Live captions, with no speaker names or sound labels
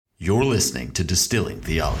You're listening to Distilling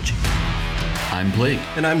Theology. I'm Blake.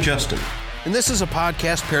 And I'm Justin. And this is a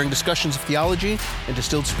podcast pairing discussions of theology and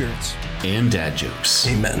distilled spirits. And dad jokes.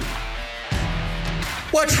 Amen.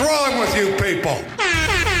 What's wrong with you people?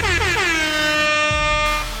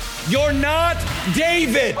 You're not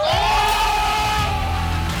David!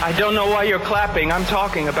 I don't know why you're clapping. I'm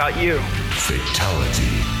talking about you. Fatality.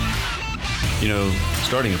 You know,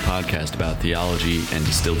 starting a podcast about theology and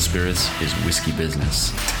distilled spirits is whiskey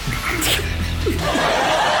business.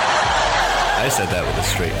 I said that with a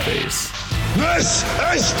straight face. This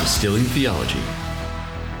is Distilling Theology.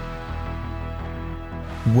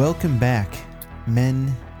 Welcome back,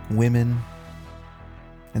 men, women,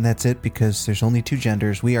 and that's it because there's only two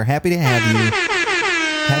genders. We are happy to have you.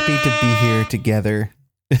 Happy to be here together.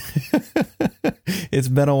 It's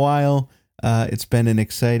been a while. It's been an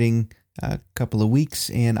exciting couple of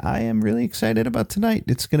weeks, and I am really excited about tonight.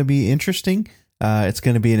 It's going to be interesting. It's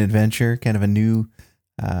going to be an adventure, kind of a new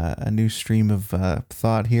stream of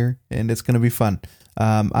thought here, and it's going to be fun.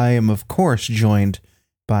 I am, of course, joined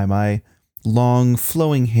by my long,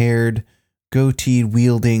 flowing-haired,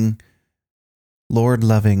 goatee-wielding,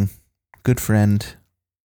 Lord-loving, good friend,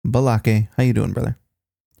 Balake. How you doing, brother?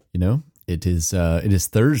 You know, it is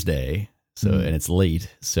Thursday, and it's late,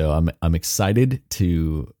 so I'm excited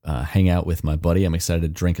to hang out with my buddy. I'm excited to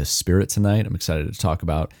drink a spirit tonight. I'm excited to talk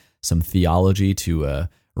about some theology, to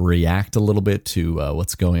react a little bit to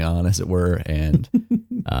what's going on, as it were. And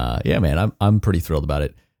yeah, man, I'm pretty thrilled about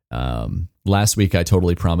it. Last week, I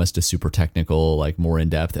totally promised a super technical, like more in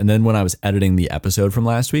depth, and then when I was editing the episode from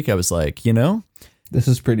last week, I was like, you know, this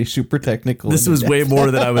is pretty super technical. This was way more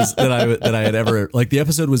than I had ever, like, the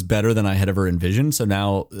episode was better than I had ever envisioned. So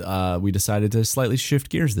now we decided to slightly shift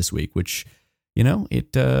gears this week, which, you know,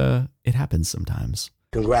 it happens sometimes.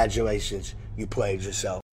 Congratulations, you played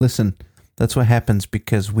yourself. Listen, that's what happens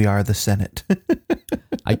because we are the Senate.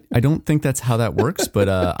 I don't think that's how that works, but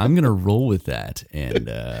I'm going to roll with that. And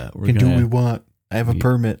we can do what we want. I have a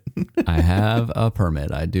permit. I have a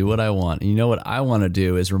permit. I do what I want. And you know what I want to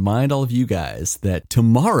do is remind all of you guys that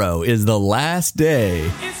tomorrow is the last day.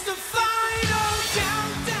 It's the final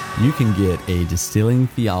countdown. You can get a Distilling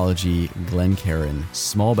Theology Glencairn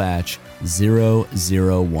small batch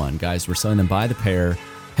 001. Guys, we're selling them by the pair.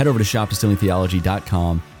 Head over to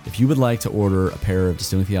shopdistillingtheology.com. If you would like to order a pair of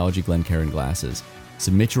Distilling Theology Glencairn glasses,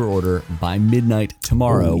 submit your order by midnight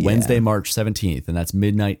tomorrow, Wednesday, March 17th, and that's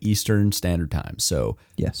midnight Eastern Standard Time. So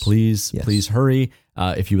yes, please hurry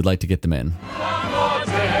if you would like to get them in.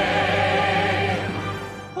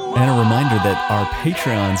 And a reminder that our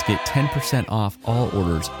Patreons get 10% off all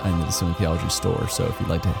orders in the Distilling Theology store. So if you'd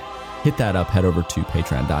like to hit that up, head over to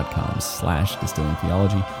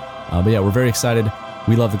patreon.com/distillingtheology. But yeah, we're very excited.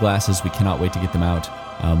 We love the glasses. We cannot wait to get them out.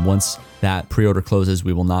 Once that pre-order closes,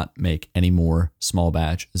 we will not make any more small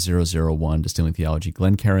batch 001 Distilling Theology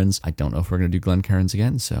Glencairns. I don't know if we're going to do Glencairns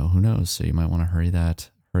again, so who knows? So you might want to hurry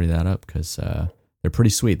that up because they're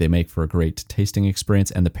pretty sweet. They make for a great tasting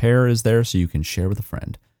experience, and the pair is there so you can share with a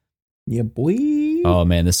friend. Yeah, boy. Oh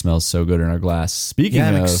man, this smells so good in our glass. Speaking of,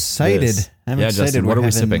 I'm excited. This, I'm excited. Justin, what are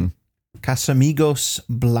we sipping? Casamigos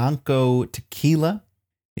Blanco Tequila.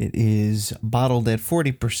 It is bottled at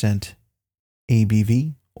 40%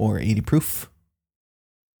 ABV or 80 proof.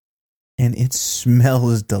 And it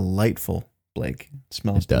smells delightful, Blake. It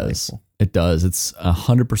smells delightful. It does. It's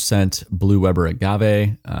 100% Blue Weber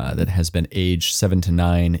agave that has been aged 7 to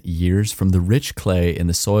 9 years from the rich clay in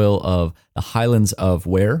the soil of the highlands of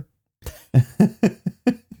where?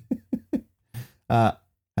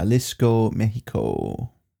 Jalisco, Mexico.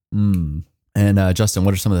 And Justin,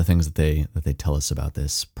 what are some of the things that they tell us about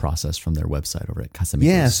this process from their website over at Casamigos?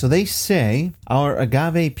 Yeah, so they say our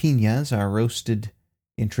agave piñas are roasted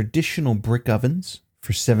in traditional brick ovens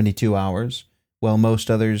for 72 hours, while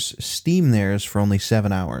most others steam theirs for only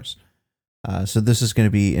 7 hours. So this is going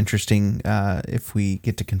to be interesting if we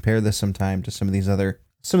get to compare this sometime to some of these other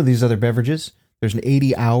beverages. There's an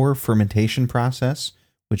 80-hour fermentation process,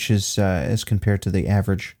 which is as compared to the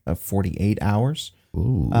average of 48 hours.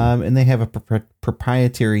 And they have a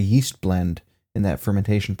proprietary yeast blend in that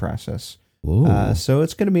fermentation process. So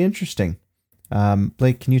it's going to be interesting.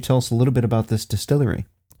 Blake, can you tell us a little bit about this distillery?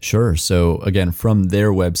 Sure. So again, from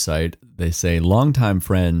their website, they say longtime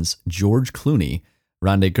friends George Clooney,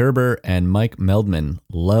 Rande Gerber, and Mike Meldman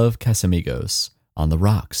love Casamigos on the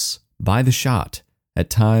rocks, by the shot, at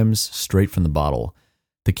times straight from the bottle.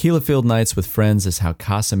 Tequila-filled nights with friends is how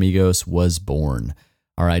Casamigos was born.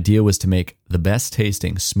 Our idea was to make the best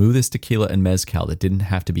tasting, smoothest tequila and mezcal that didn't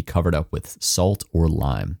have to be covered up with salt or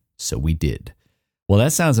lime. So we did. Well,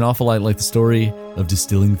 that sounds an awful lot like the story of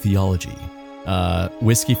Distilling Theology.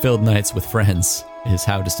 Whiskey-filled nights with friends is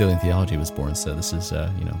how Distilling Theology was born. So this is,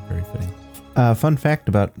 very fitting. Fun fact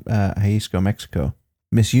about Jalisco, Mexico.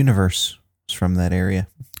 Miss Universe is from that area.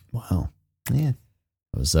 Wow. Yeah.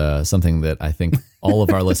 It was something that I think all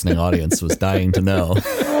of our listening audience was dying to know.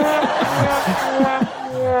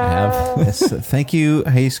 Yes, thank you,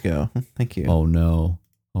 Jalisco. Thank you. Oh,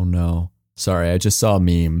 no. Sorry, I just saw a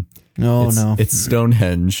meme. No. It's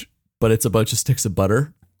Stonehenge, but it's a bunch of sticks of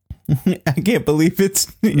butter. I can't believe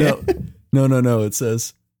it's... No. It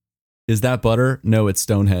says, is that butter? No, it's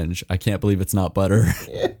Stonehenge. I can't believe it's not butter.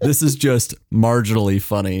 This is just marginally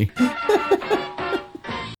funny.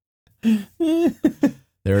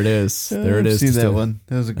 There it is. There it is. See that one.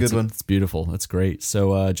 That was a good one. It's beautiful. That's great.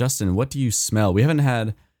 So, Justin, what do you smell? We haven't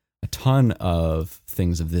had a ton of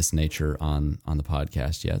things of this nature on the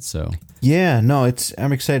podcast yet. So yeah, no,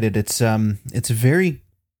 I'm excited. It's very,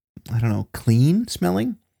 I don't know, clean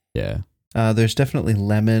smelling. Yeah. There's definitely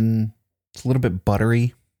lemon. It's a little bit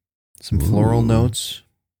buttery. Some floral notes.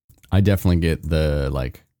 I definitely get the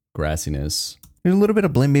like grassiness. There's a little bit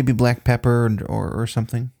of maybe black pepper or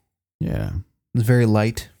something. Yeah. It's very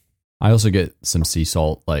light. I also get some sea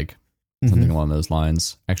salt, like something along those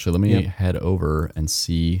lines. Actually, let me head over and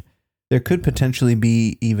see. There could potentially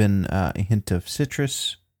be even a hint of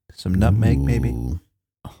citrus, some nutmeg, maybe.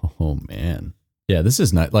 Oh, man. Yeah, this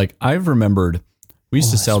is not like I've remembered. We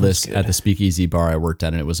used to sell this at the Speakeasy bar I worked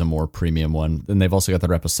at, and it was a more premium one. Then they've also got the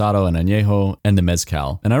Reposado and Añejo and the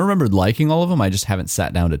Mezcal. And I remembered liking all of them. I just haven't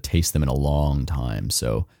sat down to taste them in a long time.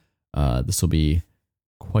 So this will be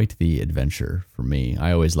quite the adventure for me.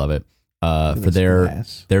 I always love it. For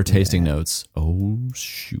their tasting notes. Oh,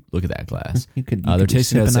 shoot. Look at that glass. You could their be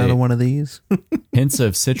tasting notes sipping out of one of these. Hints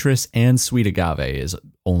of citrus and sweet agave is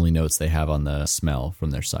only notes they have on the smell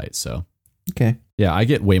from their site. So, okay. Yeah, I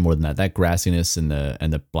get way more than that. That grassiness and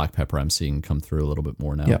the black pepper I'm seeing come through a little bit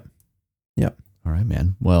more now. Yep. All right,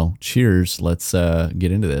 man. Well, cheers. Let's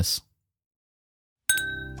get into this.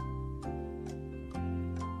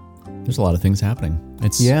 There's a lot of things happening.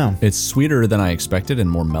 It's sweeter than I expected and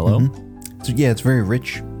more mellow. So, yeah, it's very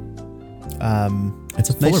rich. It's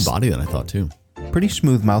a fuller body than I thought too. Pretty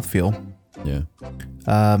smooth mouthfeel. Yeah.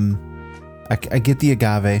 I get the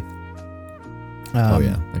agave. Oh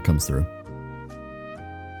yeah, that comes through.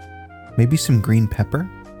 Maybe some green pepper,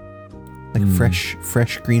 like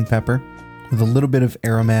fresh green pepper, with a little bit of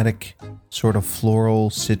aromatic, sort of floral,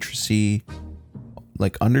 citrusy,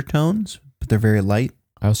 like undertones, but they're very light.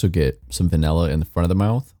 I also get some vanilla in the front of the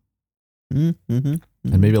mouth. And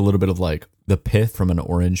maybe a little bit of like the pith from an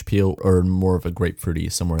orange peel or more of a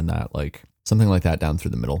grapefruity somewhere in that, like something like that down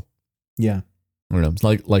through the middle. Yeah. I don't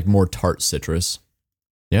know. It's like more tart citrus.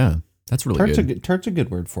 Yeah. That's really good. Tart's a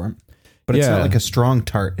good word for it. But it's not like a strong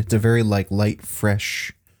tart. It's a very like light,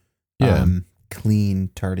 fresh, clean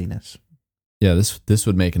tartiness. Yeah, this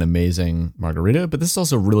would make an amazing margarita, but this is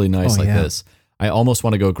also really nice this. I almost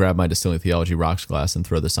want to go grab my Distilling Theology rocks glass and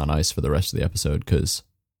throw this on ice for the rest of the episode because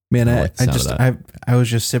man, I was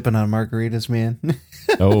just sipping on margaritas, man.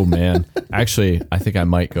 Oh man. Actually, I think I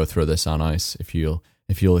might go throw this on ice if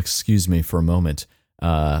you'll excuse me for a moment.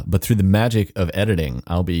 But through the magic of editing,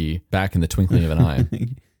 I'll be back in the twinkling of an eye.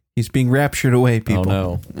 He's being raptured away, people.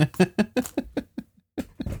 Oh no.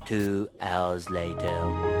 2 hours later.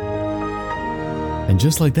 And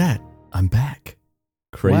just like that, I'm back.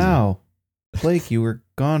 Crazy. Wow. Blake, you were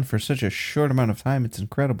gone for such a short amount of time. It's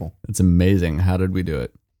incredible. It's amazing. How did we do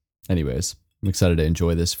it? Anyways, I'm excited to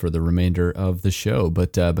enjoy this for the remainder of the show.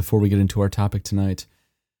 But before we get into our topic tonight,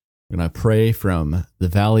 we're going to pray from the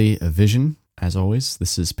Valley of Vision. As always,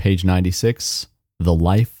 this is page 96, The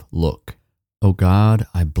Life Look. O God,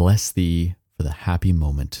 I bless thee for the happy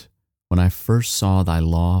moment when I first saw thy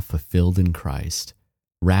law fulfilled in Christ,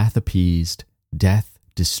 wrath appeased, death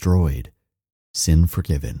destroyed, sin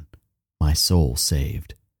forgiven, my soul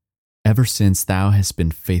saved. Ever since thou hast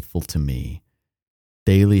been faithful to me,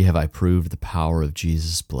 daily have I proved the power of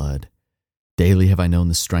Jesus' blood. Daily have I known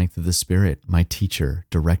the strength of the Spirit, my teacher,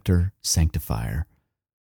 director, sanctifier.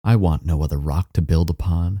 I want no other rock to build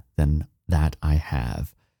upon than that I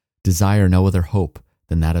have. Desire no other hope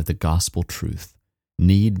than that of the gospel truth.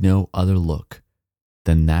 Need no other look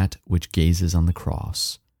than that which gazes on the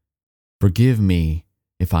cross. Forgive me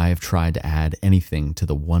if I have tried to add anything to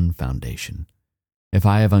the one foundation. If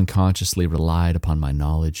I have unconsciously relied upon my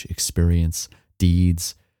knowledge, experience,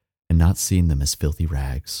 deeds, and not seen them as filthy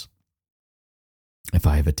rags. If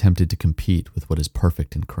I have attempted to compete with what is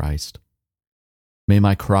perfect in Christ. May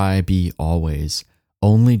my cry be always,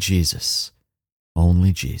 only Jesus,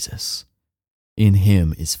 only Jesus. In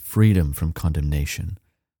him is freedom from condemnation,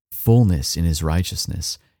 fullness in his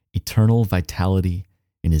righteousness, eternal vitality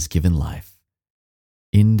in his given life,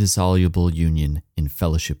 indissoluble union in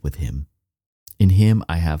fellowship with him. In him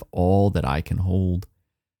I have all that I can hold.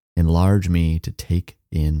 Enlarge me to take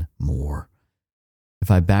in more.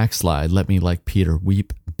 If I backslide, let me, like Peter,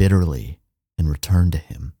 weep bitterly and return to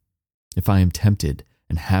him. If I am tempted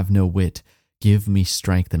and have no wit, give me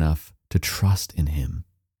strength enough to trust in him.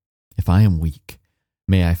 If I am weak,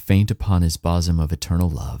 may I faint upon his bosom of eternal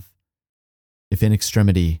love. If in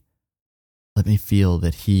extremity, let me feel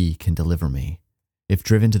that he can deliver me. If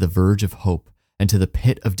driven to the verge of hope and to the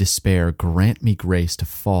pit of despair, grant me grace to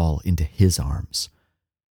fall into his arms.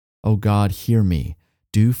 O God, hear me.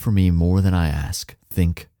 Do for me more than I ask,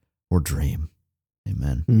 think, or dream.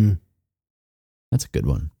 Amen. That's a good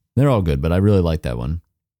one. They're all good, but I really like that one.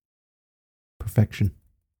 Perfection.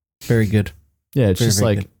 Very good. Yeah, it's Very, just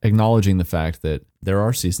very like good. acknowledging the fact that there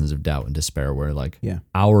are seasons of doubt and despair where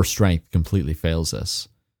our strength completely fails us.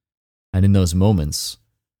 And in those moments,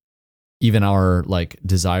 even our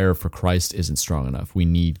desire for Christ isn't strong enough. We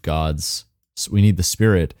need the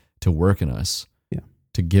Spirit to work in us,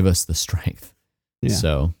 to give us the strength. Yeah.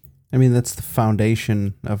 So, I mean, that's the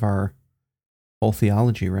foundation of our whole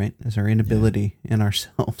theology, right? Is our inability in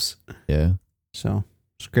ourselves. Yeah. So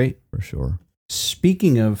it's great. For sure.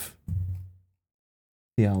 Speaking of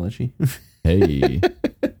theology. Hey.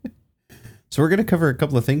 So we're going to cover a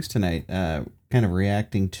couple of things tonight, kind of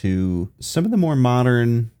reacting to some of the more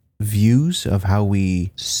modern views of how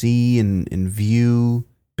we see and view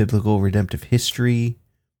biblical redemptive history,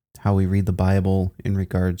 how we read the Bible in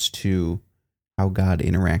regards to how God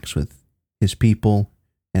interacts with his people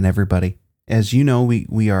and everybody. As you know,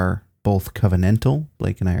 we are both covenantal.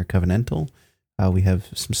 Blake and I are covenantal. We have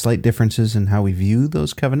some slight differences in how we view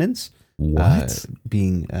those covenants. What?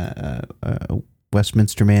 Being a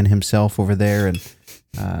Westminster man himself over there and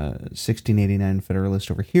 1689 Federalist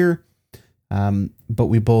over here. But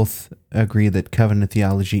we both agree that covenant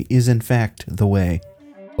theology is in fact the way.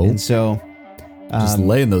 Oh. And so... just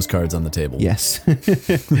laying those cards on the table. Yes.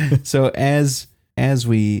 So as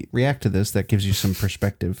we react to this, that gives you some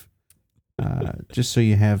perspective, just so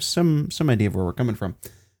you have some idea of where we're coming from.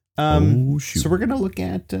 So we're gonna look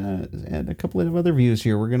at a couple of other views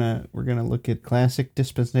here. We're gonna look at classic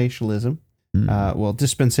dispensationalism.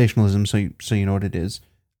 Dispensationalism. So you know what it is,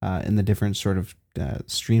 and the different sort of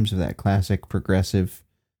streams of that: classic, progressive,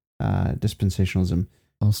 dispensationalism.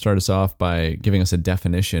 I'll start us off by giving us a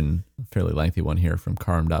definition, a fairly lengthy one here from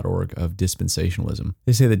carm.org, of dispensationalism.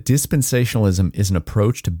 They say that dispensationalism is an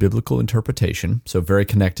approach to biblical interpretation, so very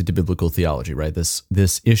connected to biblical theology, right?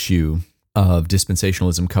 This issue of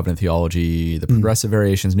dispensationalism, covenant theology, the progressive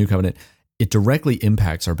variations, New Covenant, it directly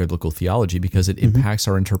impacts our biblical theology because it impacts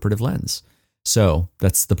our interpretive lens. So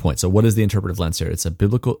that's the point. So what is the interpretive lens here? It's a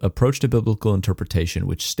biblical approach to biblical interpretation,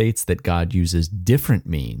 which states that God uses different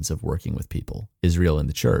means of working with people, Israel and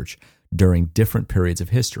the church, during different periods of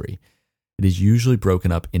history. It is usually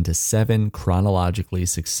broken up into 7 chronologically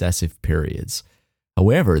successive periods.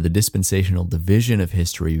 However, the dispensational division of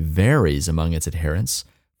history varies among its adherents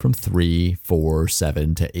from 3, 4,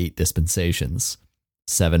 7 to 8 dispensations.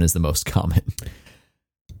 7 is the most common.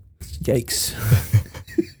 Yikes.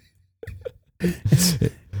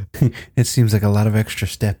 It seems like a lot of extra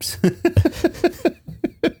steps.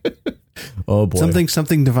 Oh boy.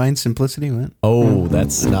 Something divine simplicity. What? Oh,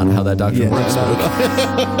 that's not how that doctrine works.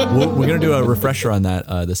 We're going to do a refresher on that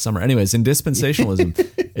this summer. Anyways, in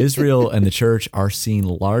dispensationalism, Israel and the church are seen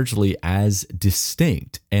largely as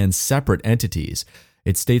distinct and separate entities.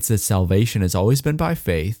 It states that salvation has always been by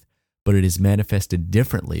faith, but it is manifested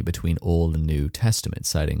differently between Old and New Testament,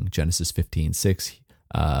 citing Genesis 15:6,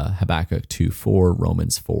 Habakkuk 2:4,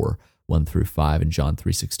 Romans 4:1 through 5, and John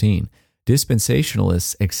 3:16.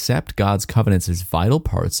 Dispensationalists accept God's covenants as vital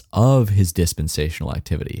parts of his dispensational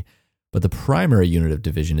activity, but the primary unit of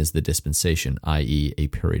division is the dispensation, i.e. a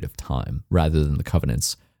period of time, rather than the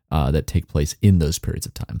covenants that take place in those periods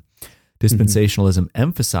of time. Dispensationalism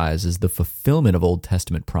emphasizes the fulfillment of Old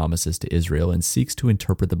Testament promises to Israel and seeks to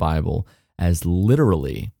interpret the Bible as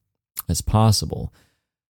literally as possible.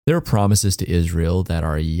 There are promises to Israel that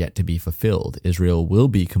are yet to be fulfilled. Israel will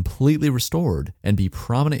be completely restored and be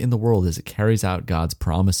prominent in the world as it carries out God's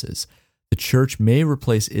promises. The church may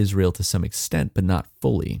replace Israel to some extent, but not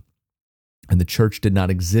fully. And the church did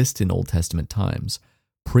not exist in Old Testament times.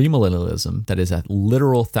 Premillennialism, that is a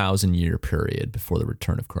literal 1,000-year period before the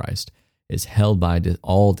return of Christ, is held by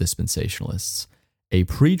all dispensationalists. A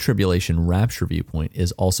pre-tribulation rapture viewpoint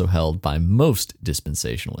is also held by most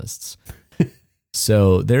dispensationalists.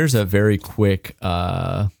 So there's a very quick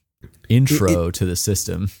intro to the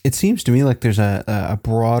system. It seems to me like there's a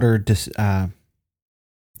broader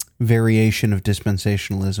variation of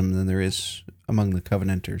dispensationalism than there is among the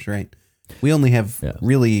Covenanters, right? We only have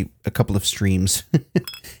really a couple of streams,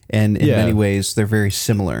 and in many ways they're very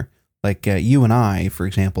similar. Like you and I, for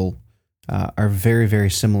example, are very, very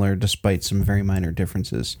similar despite some very minor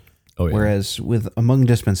differences. Oh, yeah. Whereas among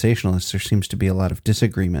dispensationalists, there seems to be a lot of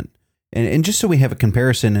disagreement. And just so we have a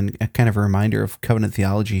comparison and a kind of a reminder of covenant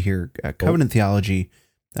theology here, covenant theology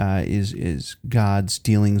is God's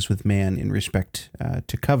dealings with man in respect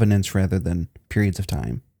to covenants rather than periods of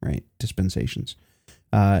time, right? Dispensations.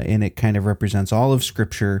 And it kind of represents all of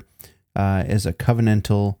Scripture as a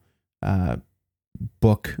covenantal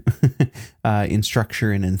book in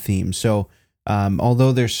structure and in theme. So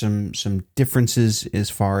although there's some differences as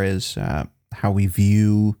far as how we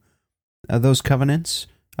view those covenants,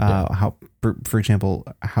 how, for example,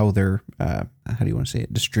 how they're, how do you want to say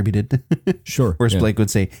it, distributed? Sure. Whereas Blake would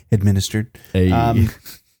say administered.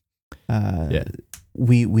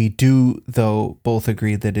 We do, though, both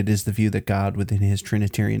agree that it is the view that God, within his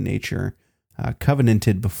Trinitarian nature,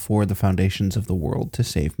 covenanted before the foundations of the world to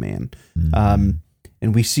save man. Mm-hmm.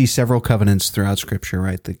 And we see several covenants throughout Scripture,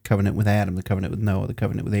 right? The covenant with Adam, the covenant with Noah, the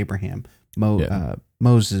covenant with Abraham,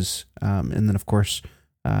 Moses, and then, of course,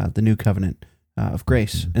 the new covenant of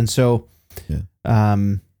grace. Mm-hmm. And so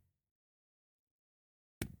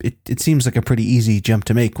it seems like a pretty easy jump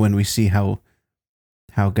to make when we see how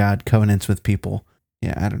God covenants with people.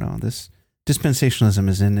 Yeah, I don't know. This dispensationalism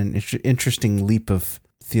is an interesting leap of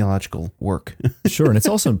theological work. Sure, and it's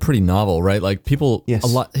also pretty novel, right? Like people, a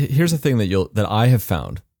lot. Here's the thing that I have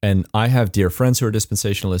found, and I have dear friends who are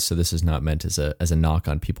dispensationalists, so this is not meant as a knock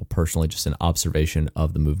on people personally, just an observation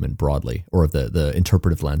of the movement broadly, or of the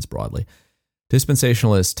interpretive lens broadly.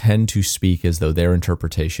 Dispensationalists tend to speak as though their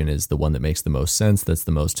interpretation is the one that makes the most sense, that's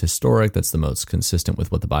the most historic, that's the most consistent with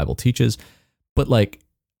what the Bible teaches. But like,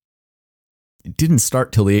 it didn't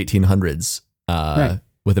start till the 1800s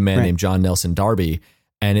with a man named John Nelson Darby,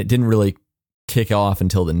 and it didn't really kick off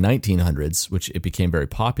until the 1900s, which it became very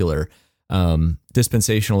popular.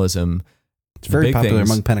 Dispensationalism. It's very popular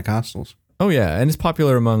among Pentecostals. Oh yeah, and it's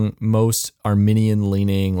popular among most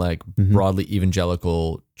Arminian-leaning, like broadly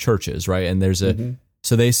evangelical churches, right? And there's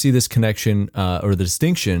so they see this connection or the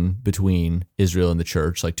distinction between Israel and the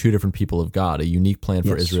church, like two different people of God, a unique plan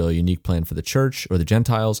for Israel, a unique plan for the church or the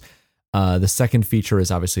Gentiles. The second feature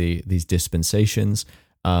is obviously these dispensations.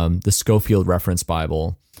 The Scofield Reference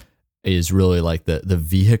Bible is really like the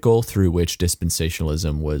vehicle through which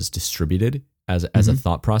dispensationalism was distributed as a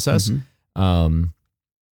thought process.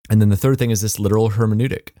 And then the third thing is this literal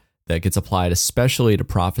hermeneutic that gets applied especially to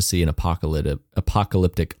prophecy and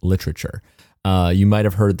apocalyptic literature. You might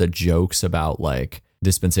have heard the jokes about like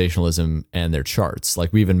dispensationalism and their charts.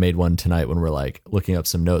 Like we even made one tonight when we're like looking up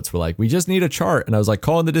some notes. We're like, we just need a chart. And I was like,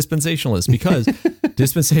 call in the dispensationalists because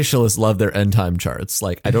dispensationalists love their end time charts.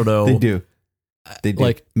 Like, I don't know. They do.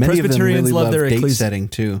 Like many Presbyterians of them really love their date setting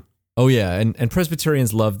too. Oh yeah. And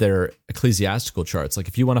Presbyterians love their ecclesiastical charts. Like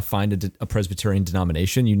if you want to find a Presbyterian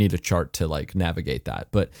denomination, you need a chart to like navigate that.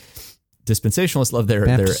 But dispensationalists love their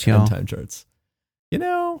end time charts. You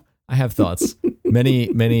know, I have thoughts. Many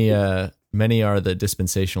are the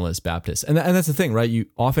dispensationalist Baptists. And that's the thing, right? You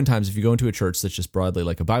oftentimes, if you go into a church that's just broadly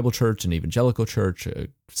like a Bible church, an evangelical church,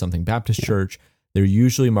 something Baptist church, they're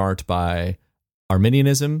usually marked by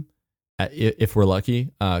Arminianism, if we're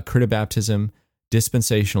lucky, Credibaptism,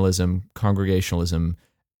 dispensationalism, congregationalism,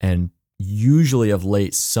 and usually of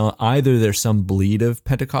late, either there's some bleed of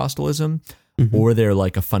Pentecostalism or they're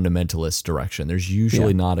like a fundamentalist direction. There's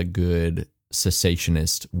usually not a good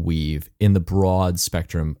cessationist weave in the broad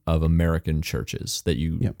spectrum of American churches that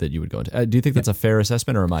you would go into. Do you think that's a fair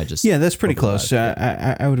assessment, or am I just that's pretty close?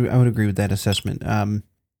 I would agree with that assessment.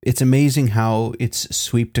 It's amazing how it's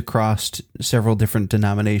swept across several different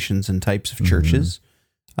denominations and types of churches.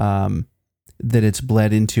 That it's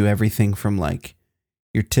bled into everything from like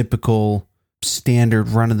your typical standard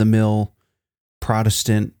run of the mill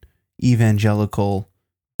Protestant evangelical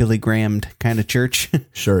Billy Graham kind of church,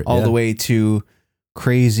 sure, all the way to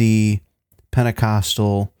crazy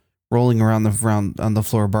Pentecostal rolling around on the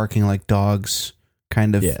floor barking like dogs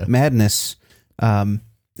kind of madness, and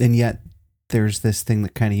yet there's this thing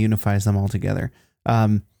that kind of unifies them all together.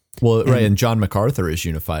 And John MacArthur is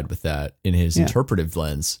unified with that in his interpretive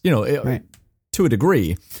lens, to a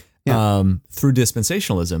degrry, through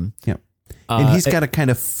dispensationalism. Yeah, and he's got to kind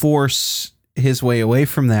of force his way away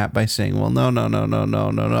from that by saying, well, no.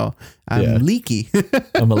 I'm leaky.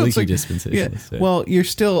 I'm a leaky dispensationalist. Yeah. Well, you're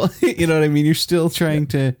still, you know what I mean? You're still trying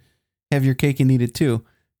to have your cake and eat it too.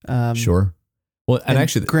 Sure. Well, and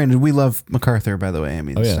actually, granted, we love MacArthur, by the way. I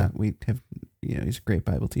mean, we have he's a great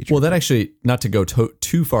Bible teacher. Well, that actually, not to go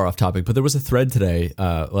too far off topic, but there was a thread today.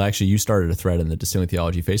 Actually, you started a thread in the Distilling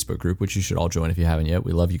Theology Facebook group, which you should all join if you haven't yet.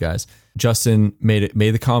 We love you guys. Justin made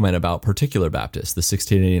the comment about Particular Baptists, the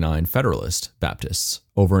 1689 Federalist Baptists,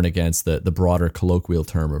 over and against the broader colloquial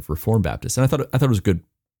term of Reformed Baptists, and I thought it was a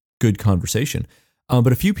good conversation.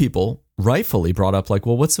 But a few people rightfully brought up, like,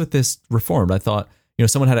 well, what's with this Reformed? I thought,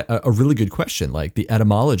 someone had a really good question. Like, the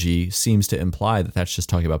etymology seems to imply that that's just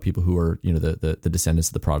talking about people who are, the descendants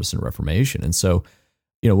of the Protestant Reformation. And so,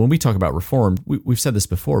 when we talk about Reformed, we've said this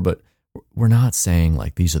before, but we're not saying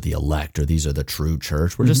like these are the elect or these are the true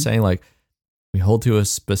church. We're just saying like we hold to a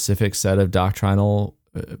specific set of doctrinal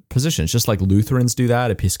positions, just like Lutherans do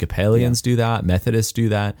that, Episcopalians do that, Methodists do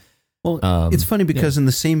that. Well, it's funny because in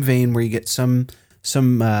the same vein where you get some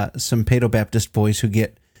Paedo-Baptist boys who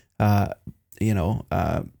get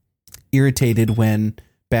irritated when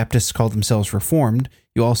Baptists call themselves Reformed,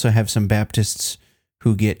 you also have some Baptists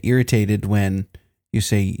who get irritated when you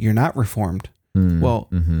say you're not Reformed.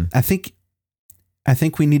 I think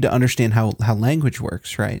we need to understand how language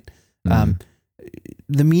works, right?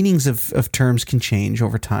 The meanings of terms can change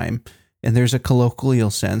over time, and there's a colloquial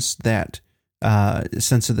sense that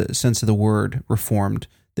sense of the word Reformed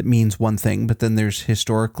that means one thing, but then there's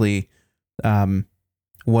historically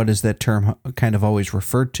what is that term kind of always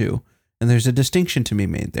referred to, and there's a distinction to be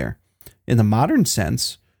made there. In the modern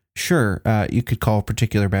sense, sure, you could call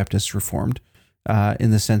Particular Baptists Reformed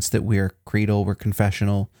in the sense that we are creedal, we're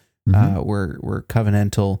confessional, we're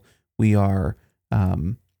covenantal, we are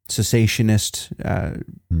cessationist,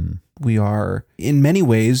 we are in many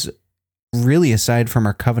ways, really aside from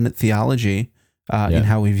our covenant theology in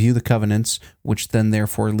how we view the covenants, which then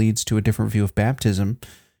therefore leads to a different view of baptism.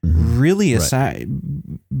 Really aside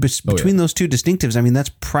between those two distinctives, I mean, that's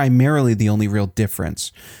primarily the only real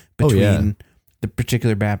difference between the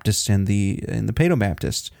Particular Baptists and the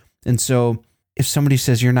Paedo-Baptists. And so if somebody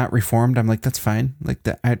says you're not Reformed, I'm like, that's fine. Like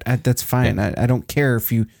that's fine. I don't care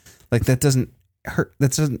if you like, that doesn't hurt.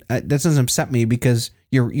 That doesn't upset me because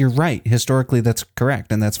you're right. Historically, that's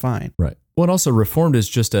correct. And that's fine. Right. Well, and also Reformed is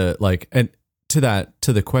just and to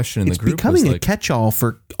the question in the group, it's becoming a catch-all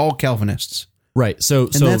for all Calvinists. Right. So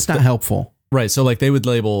that's not helpful. Right. So like they would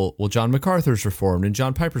label, well, John MacArthur's Reformed and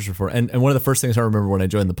John Piper's Reformed. And one of the first things I remember when I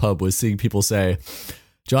joined the pub was seeing people say,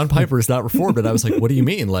 John Piper is not Reformed. And I was like, what do you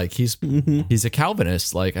mean? Like he's a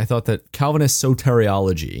Calvinist. Like I thought that Calvinist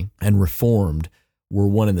soteriology and Reformed were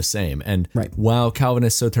one and the same. And while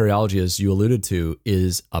Calvinist soteriology, as you alluded to,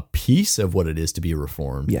 is a piece of what it is to be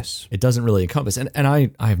Reformed, yes, it doesn't really encompass. And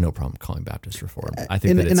I have no problem calling Baptist Reformed. I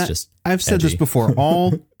think I've said this before.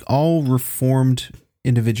 All Reformed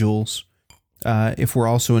individuals, if we're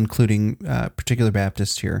also including Particular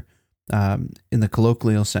Baptists here, in the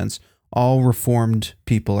colloquial sense, all Reformed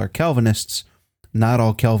people are Calvinists. Not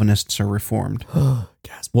all Calvinists are Reformed. Well,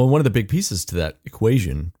 one of the big pieces to that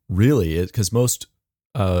equation really is because most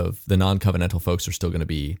of the non-covenantal folks are still going to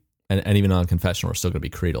be, and even non-confessional are still going to be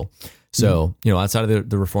creedal. So, outside of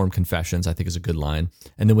the Reformed confessions, I think is a good line.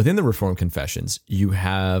 And then within the Reformed confessions, you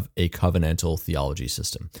have a covenantal theology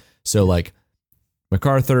system. So like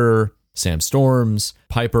MacArthur, Sam Storms,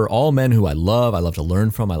 Piper, all men who I love to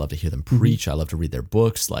learn from. I love to hear them preach. I love to read their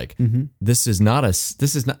books. Like this is not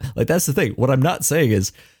like, that's the thing. What I'm not saying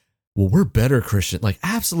is, well, we're better Christian. Like,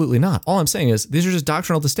 absolutely not. All I'm saying is these are just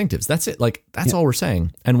doctrinal distinctives. That's it. Like, that's all we're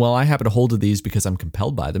saying. And while I happen to hold to these because I'm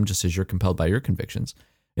compelled by them, just as you're compelled by your convictions,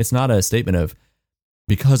 it's not a statement of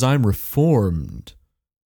because I'm Reformed,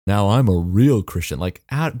 now I'm a real Christian. Like,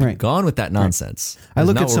 gone with that nonsense. I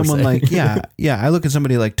look at someone like, I look at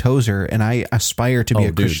somebody like Tozer and I aspire to be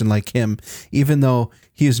a Christian like him, even though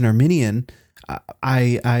he is an Arminian.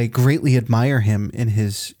 I greatly admire him in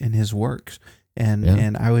his works.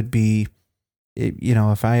 And I would be,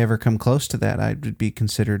 if I ever come close to that, I would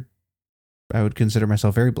consider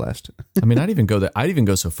myself very blessed. I mean, I'd even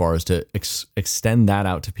go so far as to extend that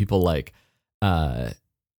out to people like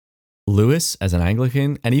Lewis as an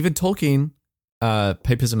Anglican, and even Tolkien,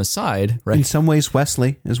 papism aside, right? In some ways,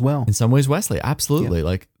 Wesley as well. In some ways, Wesley, absolutely. Yeah.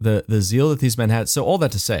 Like the zeal that these men had. So all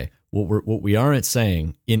that to say, what we aren't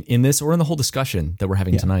saying in this or in the whole discussion that we're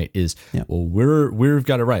having tonight is, well, we've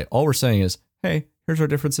got it right. All we're saying is, hey, here's our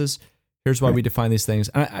differences. Here's why we define these things.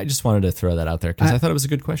 And I just wanted to throw that out there because I thought it was a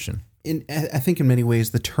good question. I think in many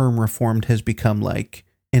ways the term Reformed has become like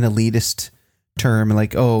an elitist term,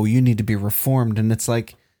 like, oh, you need to be Reformed. And it's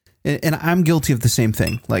like, and I'm guilty of the same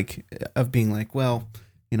thing, like of being like, well,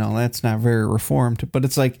 that's not very Reformed. But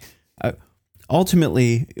it's like,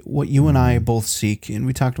 ultimately, what you and I both seek, and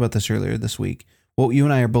we talked about this earlier this week, what you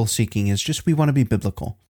and I are both seeking is just we want to be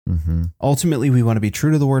biblical. Mm-hmm. Ultimately, we want to be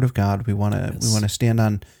true to the Word of God. We want to stand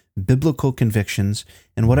on biblical convictions,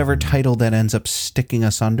 and whatever title that ends up sticking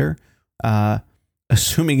us under,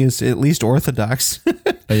 assuming is at least orthodox.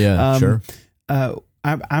 Sure.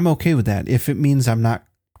 I'm okay with that. If it means I'm not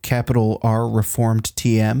capital R Reformed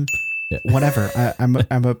TM, whatever. I am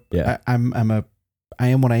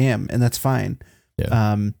what I am, and that's fine.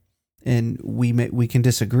 Yeah. And we can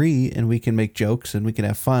disagree, and we can make jokes, and we can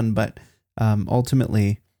have fun, but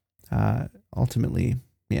ultimately,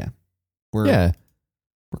 we're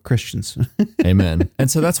Christians. Amen. And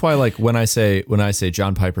so that's why, like, when I say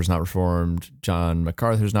John Piper's not Reformed, John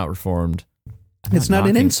MacArthur's not Reformed, it's not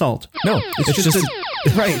an insult. No, it's just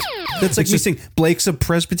right. That's like me saying Blake's a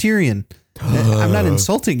Presbyterian. I'm not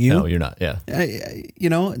insulting you. No, you're not. Yeah.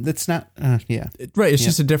 That's not. Yeah. Right. It's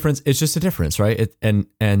just a difference. It's just a difference, right?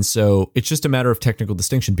 And so it's just a matter of technical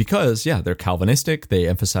distinction because, they're Calvinistic. They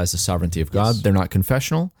emphasize the sovereignty of God. Yes. They're not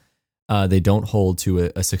confessional. They don't hold to a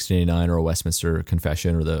 1689 or a Westminster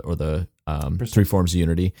Confession or the three forms of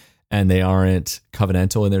unity. And they aren't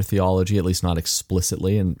covenantal in their theology, at least not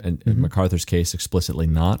explicitly. And in MacArthur's case, explicitly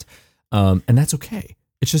not. And that's okay.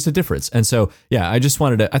 It's just a difference. And so, I just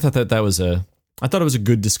wanted to, I thought it was a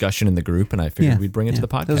good discussion in the group, and I figured we'd bring it to the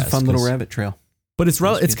podcast. That was a fun little rabbit trail. But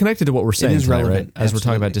it's connected to what we're saying tonight, right? As we're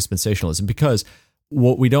talking about dispensationalism, because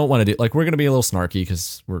what we don't want to do, like, we're going to be a little snarky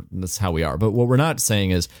because that's how we are. But what we're not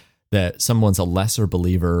saying is that someone's a lesser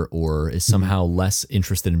believer or is somehow less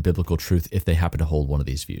interested in biblical truth if they happen to hold one of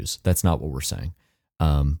these views. That's not what we're saying.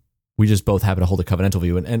 We just both happen to hold a covenantal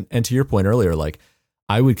view. And to your point earlier, like,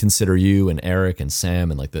 I would consider you and Eric and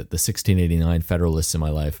Sam and like the 1689 Federalists in my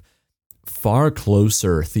life far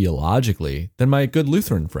closer theologically than my good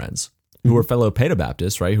Lutheran friends who are fellow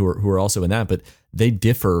Paedobaptists, right? Who are also in that, but they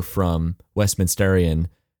differ from Westminsterian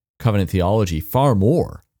covenant theology far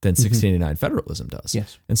more than 1689 Federalism does.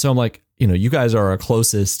 Yes. And so I'm like, you guys are our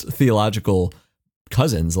closest theological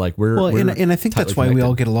cousins. Like we're and I think that's why we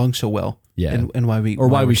all get along so well. Yeah. And why we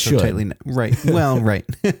should. So tightly, right. Well, right.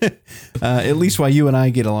 At least why you and I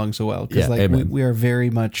get along so well. Because we are very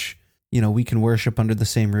much, we can worship under the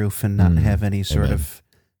same roof and not have any sort of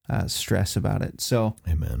stress about it. So,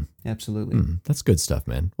 amen. Absolutely. That's good stuff,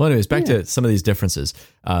 man. Well, anyways, back to some of these differences.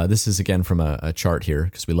 This is again from a chart here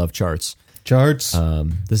because we love charts. Charts.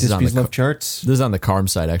 This is on the love charts. This is on the CARM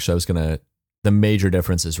site. Actually, the major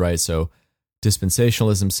differences, right? So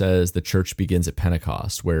dispensationalism says the church begins at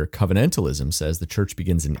Pentecost, where covenantalism says the church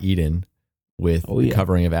begins in Eden with the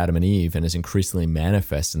covering of Adam and Eve and is increasingly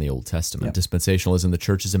manifest in the Old Testament. Yep. Dispensationalism, the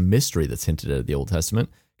church is a mystery that's hinted at in the Old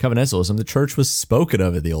Testament. Covenantalism, the church was spoken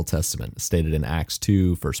of in the Old Testament, stated in Acts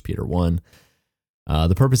 2, 1 Peter 1.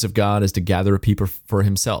 The purpose of God is to gather a people for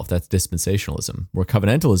himself. That's dispensationalism. Where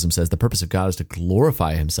covenantalism says the purpose of God is to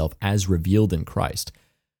glorify himself as revealed in Christ.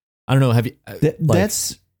 I don't know. Have you?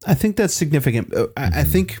 I think that's significant. I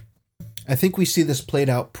think we see this played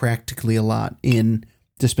out practically a lot in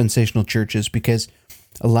dispensational churches because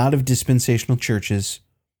a lot of dispensational churches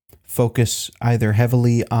focus either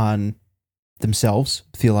heavily on themselves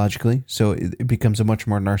theologically, so it becomes a much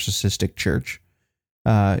more narcissistic church.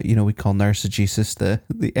 We call narcigesis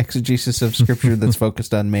the exegesis of Scripture that's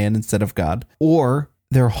focused on man instead of God, or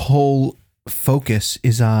their whole focus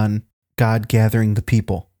is on God gathering the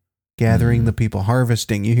people.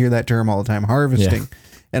 Harvesting. You hear that term all the time, harvesting. Yeah.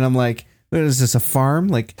 And I'm like, what is this, a farm?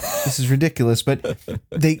 Like, this is ridiculous. But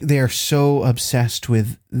they are so obsessed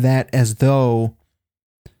with that as though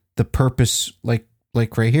the purpose, like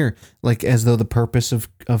right here, like as though the purpose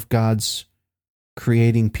of God's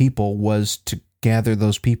creating people was to gather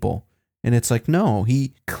those people. And it's like, no,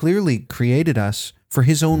 he clearly created us for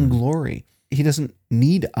his own glory. He doesn't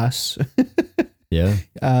need us. Yeah.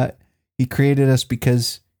 He created us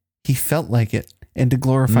because he felt like it and to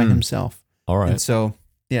glorify himself. All right. And so,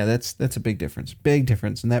 that's a big difference. Big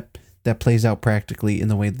difference. And that plays out practically in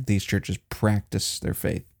the way that these churches practice their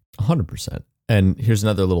faith. 100%. And here's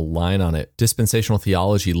another little line on it. Dispensational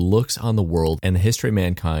theology looks on the world and the history of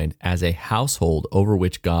mankind as a household over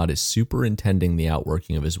which God is superintending the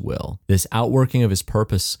outworking of his will. This outworking of his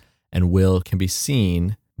purpose and will can be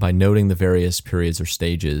seen by noting the various periods or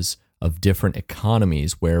stages of different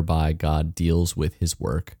economies whereby God deals with his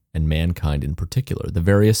work and mankind in particular. The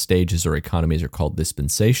various stages or economies are called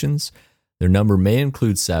dispensations. Their number may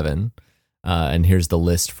include 7. And here's the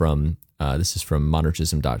list from, this is from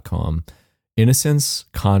monergism.com. Innocence,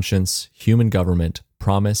 conscience, human government,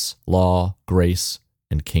 promise, law, grace,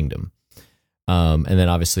 and kingdom. And then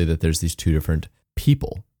obviously that there's these 2 different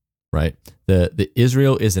people, right? The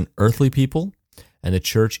Israel is an earthly people and the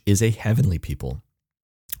church is a heavenly people.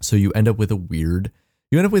 So you end up with a weird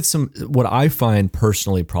you end up with some, what I find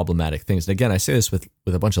personally problematic things. And again, I say this with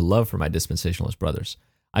a bunch of love for my dispensationalist brothers.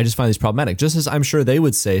 I just find these problematic, just as I'm sure they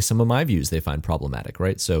would say some of my views they find problematic,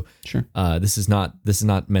 right? So Sure. This is meant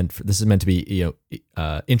to be,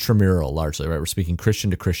 intramural largely, right? We're speaking Christian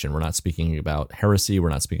to Christian. We're not speaking about heresy. We're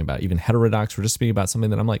not speaking about even heterodox. We're just speaking about something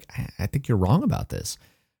that I'm like, I think you're wrong about this,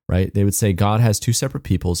 right? They would say God has two separate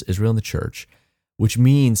peoples, Israel and the church, which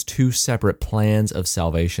means two separate plans of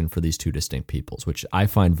salvation for these two distinct peoples, which I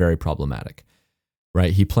find very problematic,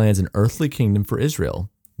 right? He plans an earthly kingdom for Israel.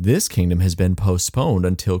 This kingdom has been postponed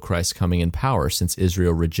until Christ's coming in power, since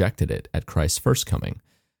Israel rejected it at Christ's first coming.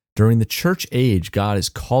 During the church age, God is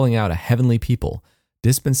calling out a heavenly people.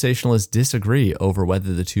 Dispensationalists disagree over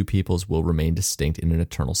whether the two peoples will remain distinct in an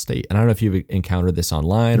eternal state. And I don't know if you've encountered this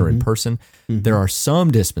online or in person. There are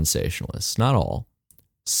some dispensationalists, not all.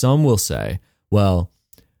 Some will say, well,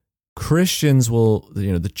 Christians will,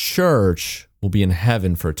 the church will be in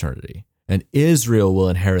heaven for eternity, and Israel will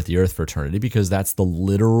inherit the earth for eternity, because that's the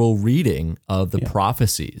literal reading of the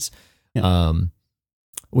prophecies,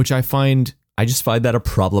 which I just find that a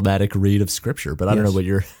problematic read of Scripture. But I don't know what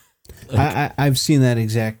you're. I've seen that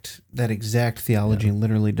exact theology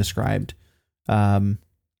literally described by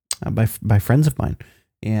friends of mine,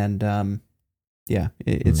 and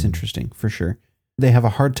it's interesting for sure. They have a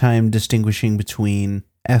hard time distinguishing between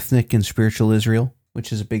ethnic and spiritual Israel,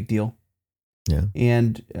 which is a big deal. Yeah,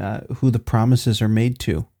 and who the promises are made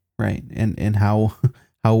to, right? And how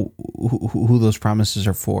who those promises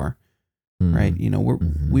are for, right?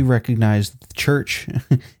 We recognize that the church,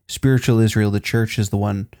 spiritual Israel, the church is the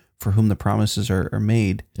one for whom the promises are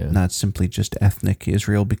made, not simply just ethnic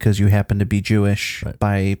Israel because you happen to be Jewish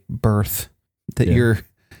by birth, that you're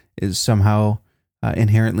is somehow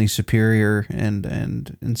inherently superior and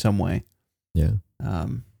in some way. Yeah.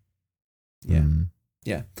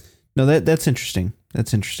 No, that's interesting.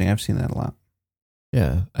 That's interesting. I've seen that a lot.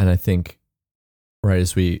 Yeah, and I think right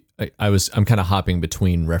as I'm kind of hopping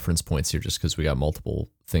between reference points here just because we got multiple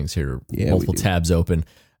things here, multiple tabs open.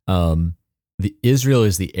 The Israel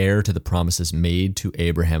is the heir to the promises made to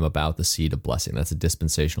Abraham about the seed of blessing. That's a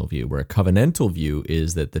dispensational view, where a covenantal view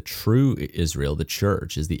is that the true Israel, the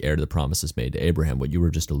church, is the heir to the promises made to Abraham, what you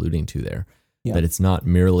were just alluding to there. Yeah. That it's not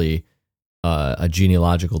merely a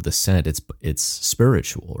genealogical descent, it's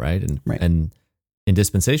spiritual, right? And in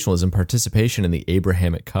dispensationalism, participation in the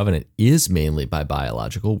Abrahamic covenant is mainly by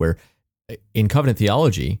biological, where in covenant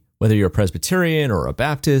theology, whether you're a Presbyterian or a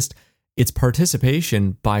Baptist, it's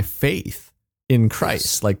participation by faith in Christ.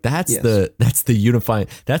 Yes. Like that's the unifying,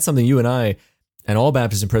 that's something you and I and all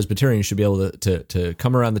Baptists and Presbyterians should be able to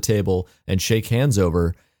come around the table and shake hands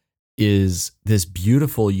over, is this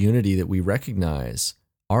beautiful unity that we recognize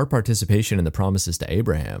our participation in the promises to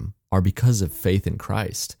Abraham are because of faith in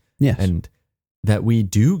Christ. Yes. And that we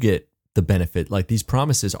do get the benefit, like these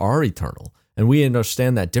promises are eternal, and we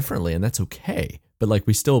understand that differently, and that's okay. But like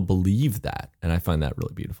we still believe that, and I find that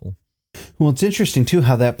really beautiful. Well, it's interesting too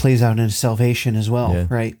how that plays out into salvation as well,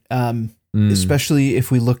 right? Especially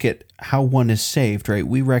if we look at how one is saved, right?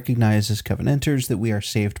 We recognize as covenanters that we are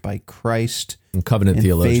saved by Christ. And covenant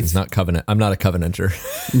theologians, not covenant. I'm not a covenanter.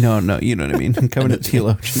 No, you know what I mean. Covenant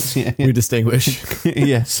theologians. Yeah. We distinguish.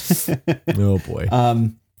 Yes. Oh boy.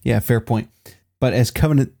 Fair point. But as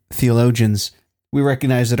covenant theologians, we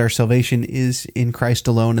recognize that our salvation is in Christ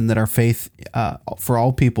alone, and that our faith for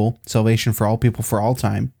all people, salvation for all people for all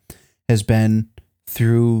time, has been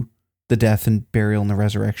through the death and burial and the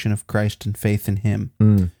resurrection of Christ and faith in Him.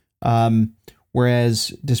 Whereas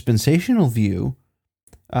dispensational view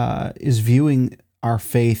is viewing our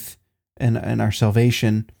faith and our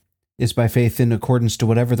salvation is by faith in accordance to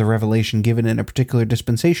whatever the revelation given in a particular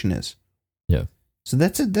dispensation is. Yeah. So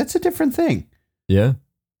that's a different thing. Yeah.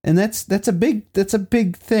 And that's a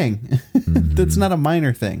big thing. That's not a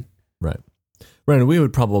minor thing. Right. Right, and we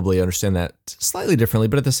would probably understand that slightly differently,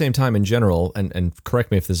 but at the same time, in general, and correct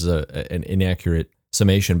me if this is an inaccurate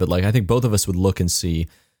summation, but like I think both of us would look and see,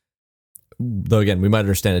 though again, we might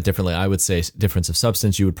understand it differently. I would say difference of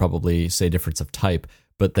substance, you would probably say difference of type,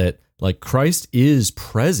 but that like Christ is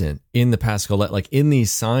present in the Paschal, like in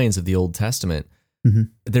these signs of the Old Testament.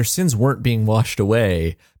 Their sins weren't being washed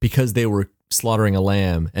away because they were slaughtering a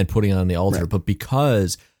lamb and putting it on the altar, but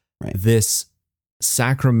because this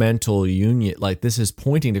sacramental union, like this is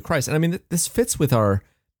pointing to Christ. And I mean, this fits with our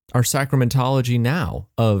sacramentology now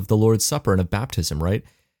of the Lord's Supper and of baptism, right?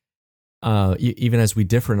 Even as we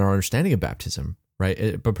differ in our understanding of baptism,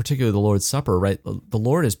 right? But particularly the Lord's Supper, right? The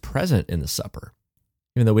Lord is present in the supper,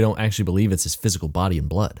 even though we don't actually believe it's His physical body and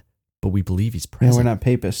blood, but we believe He's present. Yeah, we're not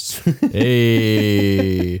papists.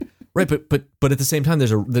 Hey, right? But at the same time,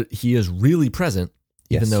 He is really present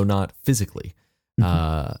even Yes. though not physically.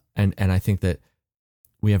 And I think that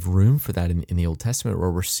we have room for that in the Old Testament,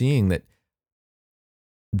 where we're seeing that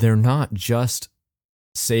they're not just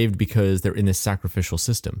saved because they're in this sacrificial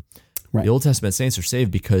system. Right. The Old Testament saints are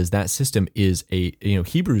saved because that system is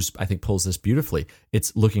Hebrews, I think, pulls this beautifully.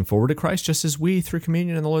 It's looking forward to Christ, just as we, through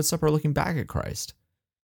communion and the Lord's Supper, are looking back at Christ.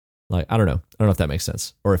 Like, I don't know if that makes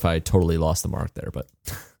sense, or if I totally lost the mark there, but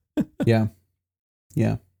Yeah.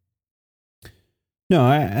 No,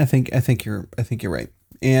 I think you're right,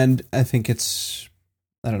 and I think it's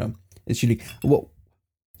unique.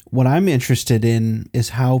 What I'm interested in is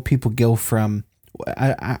how people go from.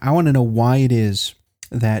 I want to know why it is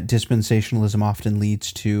that dispensationalism often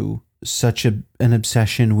leads to such an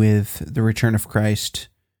obsession with the return of Christ,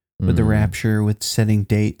 with the rapture, with setting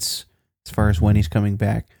dates as far as when he's coming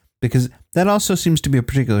back, because that also seems to be a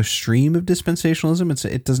particular stream of dispensationalism.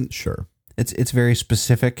 It doesn't. Sure. It's very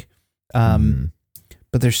specific.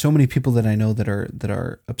 But there's so many people that I know that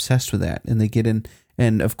are obsessed with that, and they get in,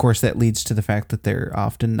 and of course that leads to the fact that they're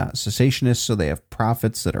often not cessationists, so they have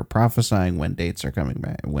prophets that are prophesying when dates are coming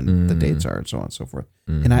back, when the dates are, and so on and so forth.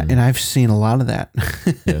 And I've seen a lot of that,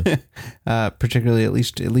 particularly at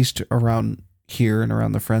least around here and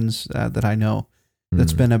around the friends that I know.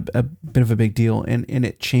 That's been a bit of a big deal, and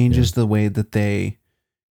it changes the way that they,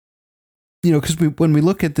 because when we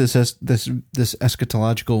look at this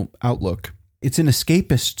eschatological outlook, it's an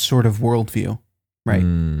escapist sort of worldview, right?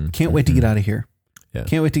 Can't wait to get out of here. Yeah.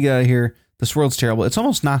 Can't wait to get out of here. This world's terrible. It's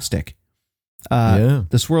almost Gnostic.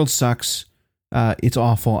 This world sucks. It's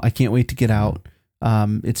awful. I can't wait to get out.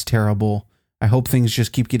 It's terrible. I hope things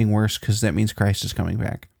just keep getting worse because that means Christ is coming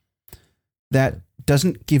back. That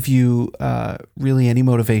doesn't give you really any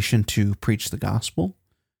motivation to preach the gospel,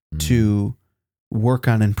 to work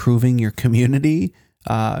on improving your community,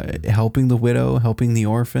 helping the widow, helping the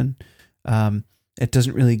orphan. It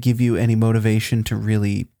doesn't really give you any motivation to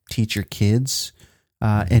really teach your kids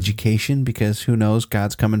education, because who knows,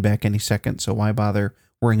 God's coming back any second, so why bother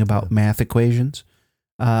worrying about math equations?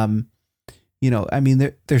 There's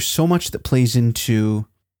so much that plays into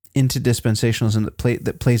dispensationalism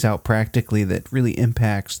that plays out practically, that really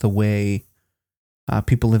impacts the way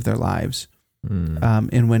people live their lives.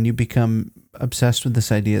 And when you become obsessed with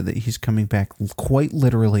this idea that he's coming back quite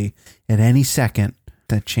literally at any second,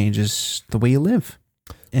 that changes the way you live,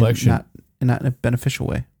 and not in a beneficial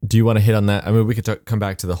way. Do you want to hit on that? I mean, we could come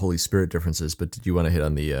back to the Holy Spirit differences, but did you want to hit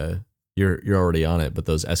on the? You're already on it, but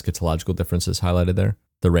those eschatological differences highlighted there,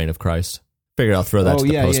 the reign of Christ. Figured I'll throw that to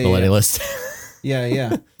the post-millennialist.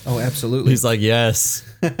 Yeah. Oh, absolutely. He's like, yes.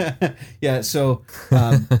 Yeah. So,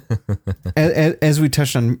 as we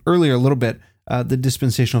touched on earlier a little bit, the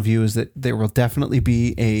dispensational view is that there will definitely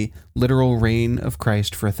be a literal reign of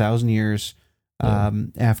Christ for 1,000 years.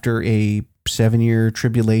 After a 7-year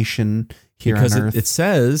tribulation here on earth. It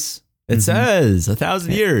says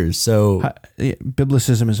 1,000 years. So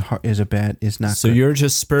biblicism is not. So good. you're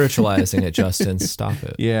just spiritualizing it, Justin. Stop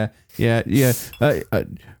it. Yeah.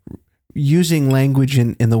 Using language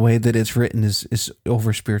in the way that it's written is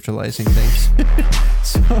over spiritualizing things.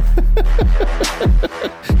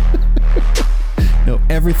 No,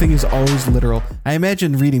 everything is always literal. I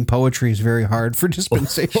imagine reading poetry is very hard for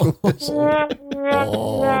dispensationalists.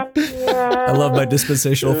 I love my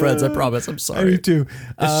dispensational friends. I promise. I'm sorry. I do too.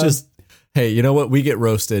 It's just, hey, you know what? We get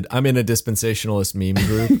roasted. I'm in a dispensationalist meme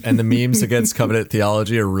group, and the memes against covenant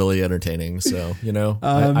theology are really entertaining. So,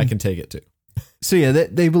 I can take it too. So yeah,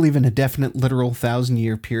 they believe in a definite, literal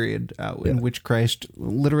 1,000-year period in which Christ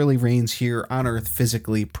literally reigns here on earth,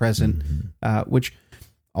 physically present, which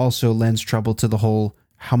also lends trouble to the whole,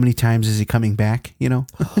 how many times is he coming back,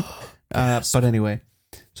 But anyway,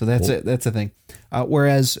 so that's a thing.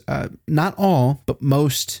 Whereas not all, but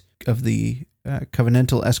most of the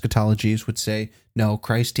covenantal eschatologies would say, no,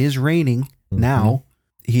 Christ is reigning now.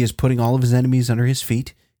 He is putting all of his enemies under his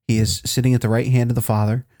feet. He is sitting at the right hand of the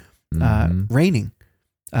Father, reigning.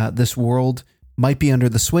 This world might be under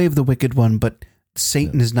the sway of the wicked one, but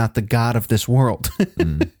Satan is not the God of this world.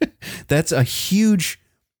 That's a huge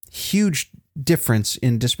difference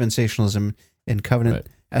in dispensationalism and covenant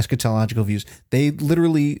eschatological views. They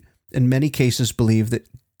literally, in many cases, believe that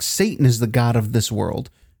Satan is the God of this world,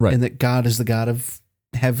 and that God is the God of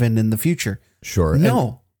heaven in the future. Sure.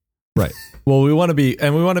 No. Right. Well, we want to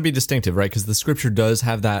be distinctive, right? Because the scripture does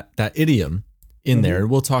have that idiom in there.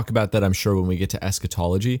 We'll talk about that, I'm sure, when we get to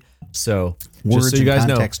eschatology. So words just so you guys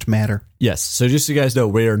and context matter. Yes. So just so you guys know,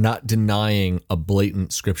 we are not denying a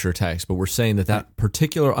blatant scripture text, but we're saying that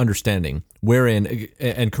particular understanding wherein,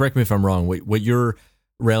 and correct me if I'm wrong, what you're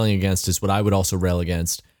railing against is what I would also rail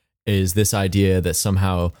against, is this idea that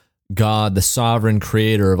somehow God, the sovereign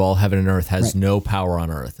creator of all heaven and earth, has no power on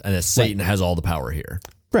earth, and that Satan has all the power here.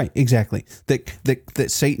 Right, exactly.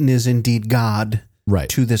 That Satan is indeed God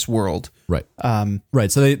to this world. Right.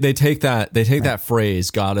 Right. So they take that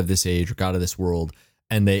phrase, God of this age or God of this world,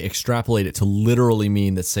 and they extrapolate it to literally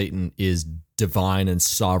mean that Satan is divine and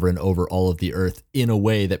sovereign over all of the earth in a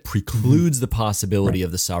way that precludes the possibility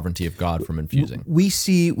of the sovereignty of God from infusing. We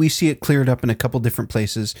see it cleared up in a couple different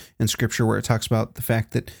places in Scripture where it talks about the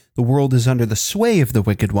fact that the world is under the sway of the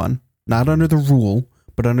wicked one, not under the rule,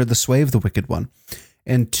 but under the sway of the wicked one.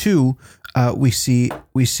 And two, we see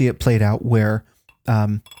it played out where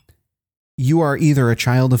you are either a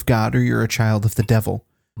child of God or you're a child of the devil.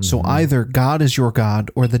 So either God is your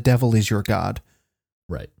God or the devil is your God.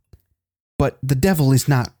 Right. But the devil is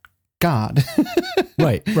not God.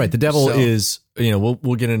 Right. The devil is,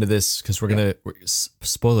 we'll get into this because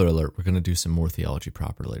spoiler alert, we're going to do some more theology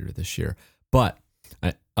proper later this year. But,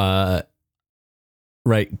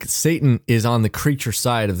 Satan is on the creature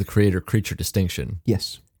side of the creator-creature distinction.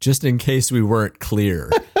 Yes. Just in case we weren't clear,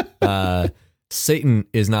 Satan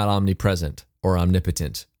is not omnipresent or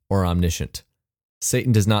omnipotent or omniscient.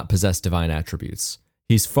 Satan does not possess divine attributes.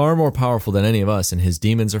 He's far more powerful than any of us, and his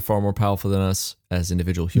demons are far more powerful than us as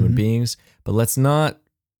individual human beings. But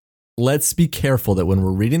let's be careful that when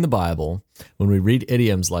we're reading the Bible, when we read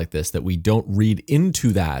idioms like this, that we don't read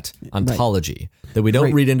into that ontology, that we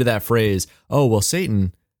don't read into that phrase, oh, well,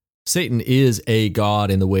 Satan is a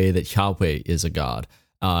God in the way that Yahweh is a God,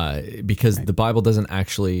 because the Bible doesn't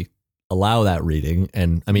actually allow that reading.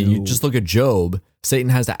 And I mean, you just look at Job. Satan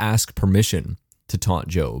has to ask permission to taunt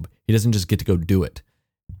Job. He doesn't just get to go do it.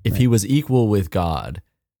 If he was equal with God,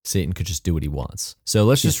 Satan could just do what he wants. So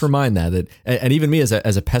let's just remind that, and even me as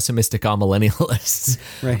a pessimistic amillennialist,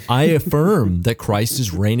 I affirm that Christ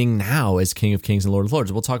is reigning now as King of Kings and Lord of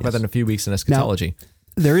Lords. We'll talk about that in a few weeks in eschatology. Now,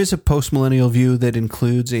 there is a postmillennial view that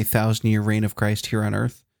includes a 1,000-year reign of Christ here on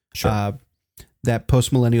earth. Sure. That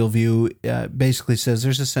postmillennial view basically says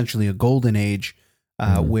there's essentially a golden age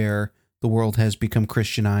where the world has become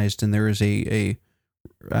Christianized and there is a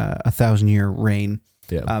 1,000-year reign.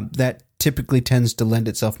 Yeah. That typically tends to lend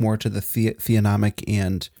itself more to the theonomic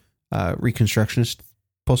and Reconstructionist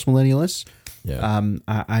postmillennialists. Yeah.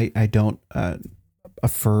 I don't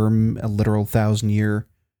affirm a literal 1,000-year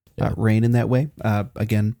reign in that way.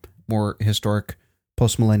 Again, more historic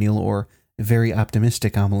postmillennial or very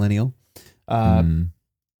optimistic amillennial.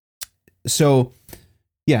 So,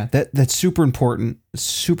 yeah, that's super important.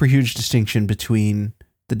 Super huge distinction between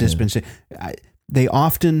the dispensation. They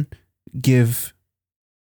often give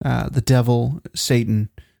the devil, Satan,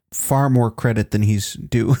 far more credit than he's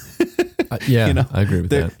due. I agree with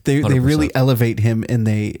that. They really elevate him, and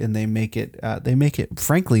they make it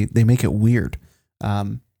frankly weird.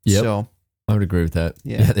 So I would agree with that.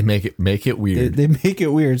 Yeah, they make it weird. They make it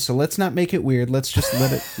weird. So let's not make it weird. Let's just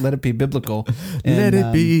let it be biblical. And, let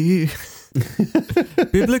it be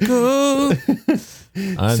biblical.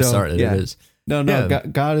 I'm sorry that it is. No. Yeah.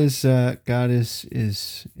 God is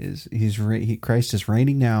Christ is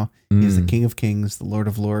reigning now. He is the King of Kings, the Lord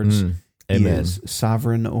of Lords. Amen. He is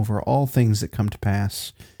sovereign over all things that come to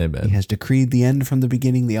pass. Amen. He has decreed the end from the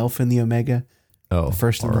beginning, the Alpha and the Omega, the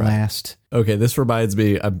first and the last. Okay, this reminds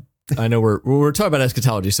me. I know we're talking about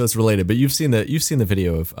eschatology, so it's related. But you've seen the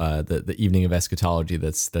video of the evening of eschatology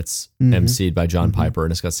that's emceed by John Piper,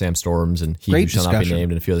 and it's got Sam Storms and He Who Shall Not Be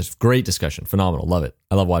Named and a few others. Great discussion, phenomenal, love it.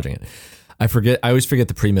 I love watching it. I always forget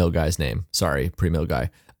the pre-mill guy's name. Sorry, pre-mill guy.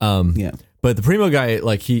 But the pre-mill guy,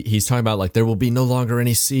 like he's talking about like there will be no longer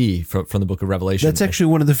any sea from the Book of Revelation. That's actually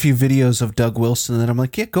one of the few videos of Doug Wilson that I'm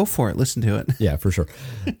like, yeah, go for it, listen to it. Yeah, for sure.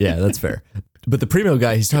 Yeah, that's fair. But the pre-mill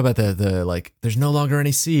guy, he's talking about the like, there's no longer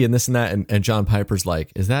any sea and this and that, and John Piper's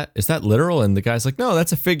like, is that literal? And the guy's like, no,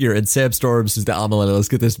 that's a figure. And Sam Storms is the amillennialist,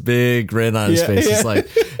 get this big grin on his face. Yeah.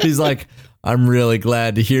 He's like, I'm really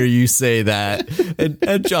glad to hear you say that.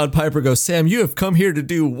 And John Piper goes, Sam, you have come here to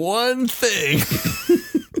do one thing.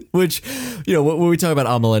 Which, when we talk about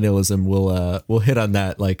amillennialism, we'll hit on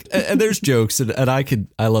that. Like, and there's jokes, and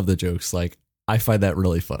I love the jokes. Like, I find that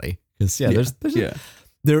really funny because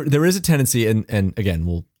there is a tendency, and again,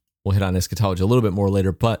 we'll hit on eschatology a little bit more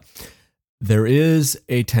later, but there is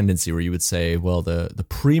a tendency where you would say, well, the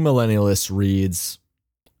premillennialist reads,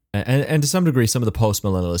 and to some degree, some of the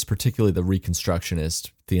postmillennialists, particularly the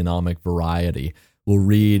Reconstructionist theonomic variety, will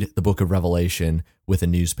read the Book of Revelation with a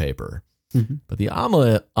newspaper. Mm-hmm. But the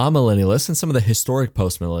amillennialists and some of the historic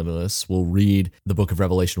postmillennialists will read the Book of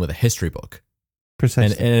Revelation with a history book.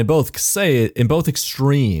 Precisely. And in both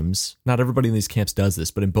extremes, not everybody in these camps does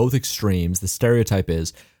this, but in both extremes, the stereotype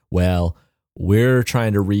is, well, we're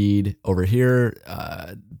trying to read over here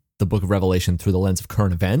the book of Revelation through the lens of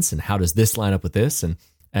current events and how does this line up with this? And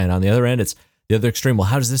on the other end, it's the other extreme. Well,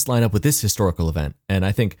 how does this line up with this historical event? And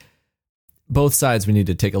I think both sides, we need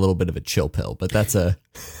to take a little bit of a chill pill, but that's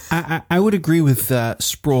I would agree with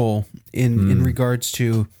Sproul in regards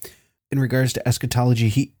to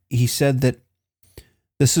eschatology. He said that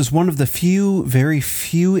this is one of the very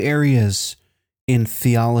few areas in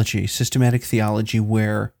theology, systematic theology,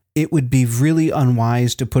 where it would be really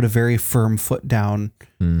unwise to put a very firm foot down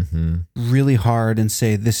really hard and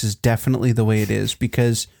say, this is definitely the way it is,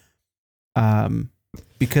 because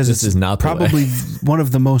this is not probably one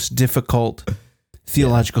of the most difficult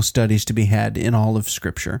theological studies to be had in all of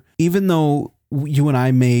Scripture. Even though you and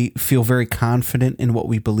I may feel very confident in what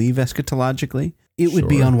we believe eschatologically, it would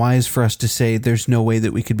be unwise for us to say there's no way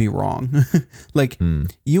that we could be wrong.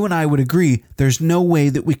 You and I would agree there's no way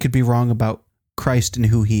that we could be wrong about Christ and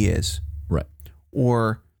who he is. Right.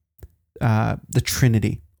 Or the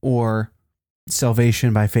Trinity, or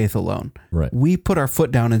salvation by faith alone. Right. We put our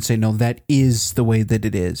foot down and say, no, that is the way that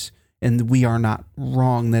it is. And we are not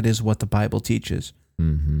wrong. That is what the Bible teaches.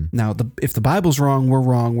 Mm-hmm. Now, if the Bible's wrong, we're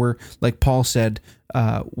wrong. We're, like Paul said,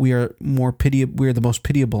 we are the most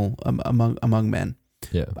pitiable among men.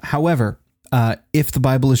 Yeah. However, if the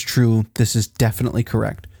Bible is true, this is definitely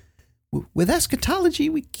correct. With eschatology,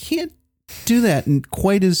 we can't do that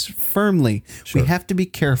quite as firmly. Sure. We have to be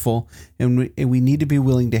careful, and we need to be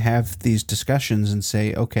willing to have these discussions and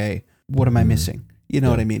say, okay, what am I missing? You know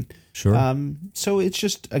what I mean? Sure. So it's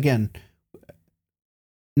just, again,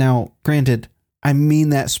 now, granted, I mean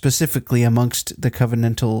that specifically amongst the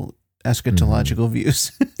covenantal eschatological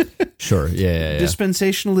views. Sure. Yeah.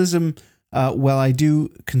 Dispensationalism, while I do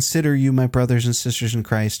consider you my brothers and sisters in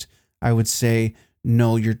Christ, I would say,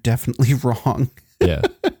 no, you're definitely wrong. Yeah.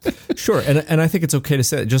 Sure. And I think it's okay to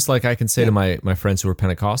say that, just like I can say to my friends who are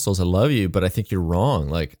Pentecostals, I love you, but I think you're wrong.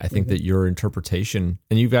 Like, I think that your interpretation,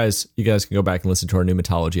 and you guys can go back and listen to our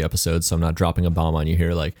pneumatology episode, so I'm not dropping a bomb on you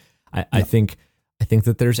here. Like, I think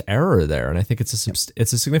that there's error there, and I think it's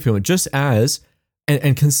a significant one. Just as,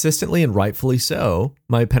 and consistently and rightfully so,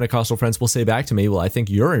 my Pentecostal friends will say back to me, well, I think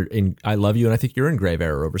I love you, and I think you're in grave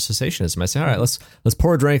error over cessationism. I say, all right, let's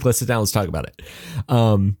pour a drink, let's sit down, let's talk about it.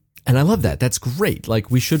 And I love that. That's great.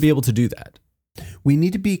 Like, we should be able to do that. We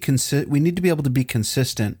need to be able to be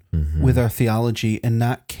consistent with our theology and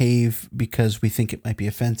not cave because we think it might be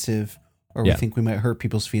offensive or we think we might hurt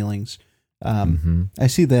people's feelings. I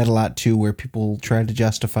see that a lot too, where people try to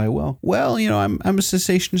justify, well, I'm a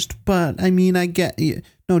cessationist, but I mean, I get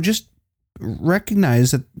no. Just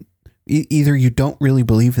recognize that either you don't really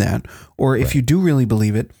believe that, or if you do really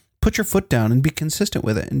believe it, put your foot down and be consistent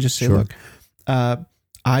with it, and just say, look,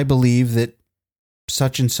 I believe that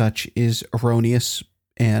such and such is erroneous,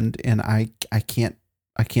 and I can't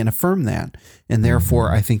affirm that, and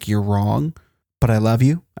therefore I think you're wrong, but I love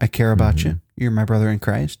you, I care about you, you're my brother in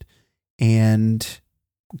Christ. And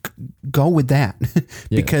go with that,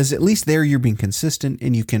 because at least there you're being consistent,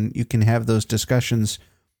 and you can have those discussions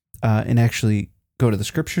and actually go to the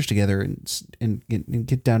scriptures together and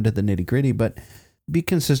get down to the nitty gritty. But be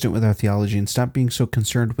consistent with our theology and stop being so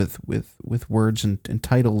concerned with words and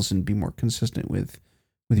titles, and be more consistent with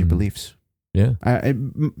your beliefs. Yeah.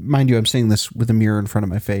 Mind you, I'm saying this with a mirror in front of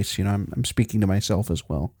my face. You know, I'm speaking to myself as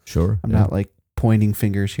well. Sure. I'm not like pointing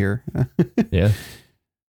fingers here. Yeah.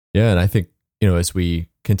 Yeah, and I think, as we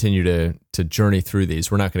continue to journey through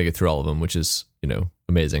these, we're not going to get through all of them, which is,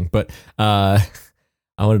 amazing. But I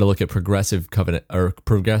wanted to look at progressive covenant or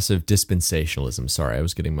progressive dispensationalism. Sorry, I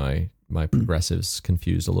was getting my progressives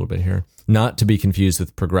confused a little bit here. Not to be confused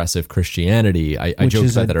with progressive Christianity. I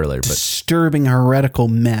joked about that earlier, but disturbing heretical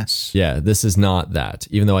mess. Yeah, this is not that.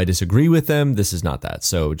 Even though I disagree with them, this is not that.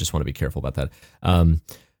 So just want to be careful about that.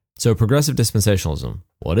 So progressive dispensationalism,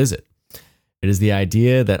 what is it? It is the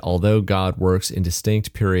idea that although God works in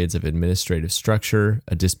distinct periods of administrative structure,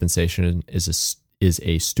 a dispensation is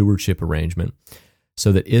a stewardship arrangement,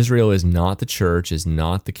 so that Israel is not the church, is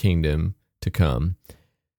not the kingdom to come.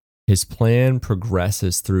 His plan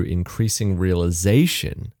progresses through increasing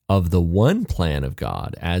realization of the one plan of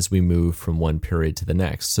God as we move from one period to the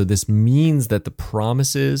next. So this means that the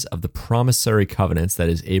promises of the promissory covenants, that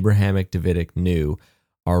is Abrahamic, Davidic, new,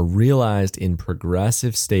 are realized in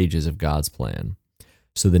progressive stages of God's plan.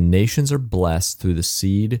 So the nations are blessed through the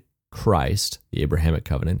seed, Christ, the Abrahamic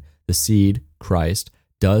covenant. The seed, Christ,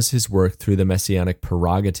 does his work through the messianic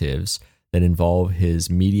prerogatives that involve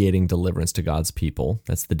his mediating deliverance to God's people.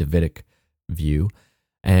 That's the Davidic view.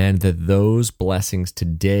 And that those blessings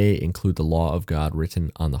today include the law of God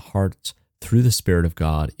written on the hearts through the Spirit of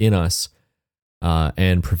God in us,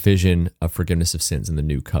 and provision of forgiveness of sins in the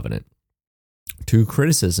new covenant. Two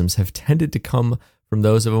criticisms have tended to come from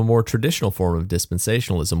those of a more traditional form of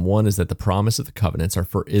dispensationalism. One is that the promise of the covenants are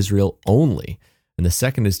for Israel only, and the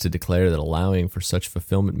second is to declare that allowing for such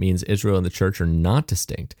fulfillment means Israel and the church are not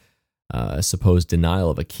distinct, a supposed denial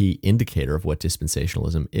of a key indicator of what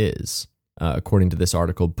dispensationalism is. According to this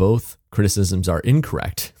article, both criticisms are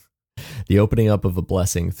incorrect. The opening up of a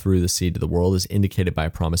blessing through the seed to the world is indicated by a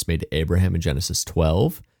promise made to Abraham in Genesis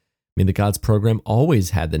 12. I mean, that God's program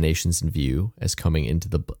always had the nations in view as coming into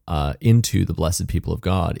the blessed people of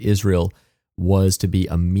God. Israel was to be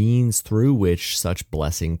a means through which such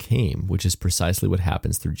blessing came, which is precisely what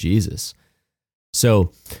happens through Jesus.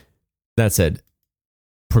 So, that said,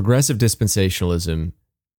 progressive dispensationalism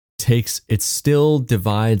still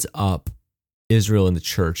divides up Israel and the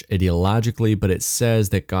church ideologically, but it says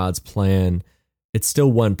that God's plan, it's still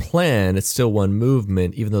one plan, it's still one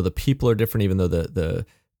movement, even though the people are different, even though the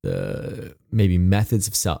maybe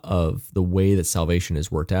methods of the way that salvation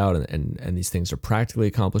is worked out and these things are practically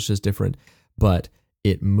accomplished is different, but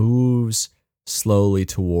it moves slowly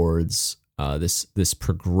towards this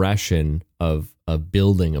progression of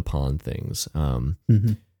building upon things.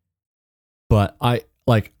 But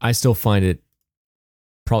I still find it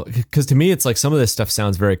probably, because to me it's like some of this stuff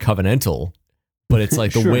sounds very covenantal, but it's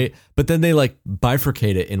like the Sure. way, but then they like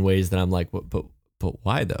bifurcate it in ways that I'm like, but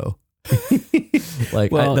why though?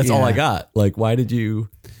 Like, Well, that's all I yeah. got. Like, why did you?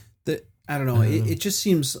 I don't know. It just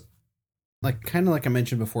seems like, kind of like I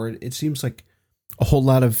mentioned before, it seems like a whole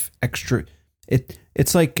lot of extra.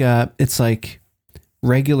 It's like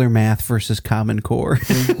regular math versus Common Core.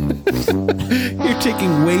 You're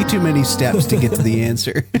taking way too many steps to get to the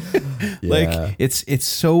answer. Like it's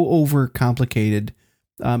so overcomplicated,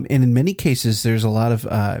 and in many cases there's a lot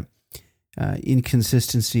of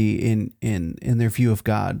inconsistency in their view of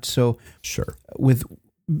God. So Sure.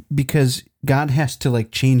 because God has to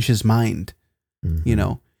like change his mind, you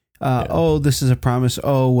know. Oh, this is a promise.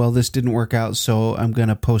 Oh, well, this didn't work out, so I'm going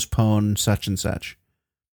to postpone such and such.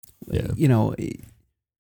 Yeah. You know,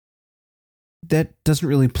 that doesn't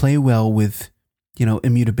really play well with, you know,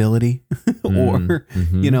 immutability or,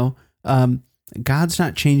 you know, God's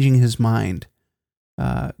not changing his mind.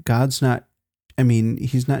 God's not, I mean,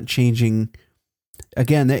 he's not changing.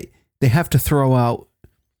 Again, they have to throw out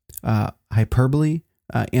hyperbole,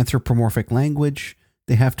 anthropomorphic language.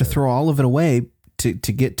 They have to throw all of it away to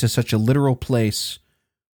get to such a literal place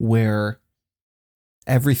where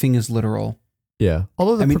everything is literal. Yeah.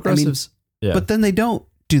 Although the progressives, yeah. But then they don't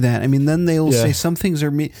do that. I mean, then they'll Yeah. say some things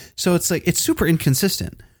are so it's like, it's super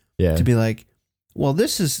inconsistent Yeah. to be like, well,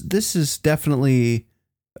 this is definitely,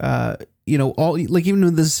 you know, all like, even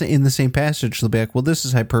when this in the same passage, they'll be like, well, this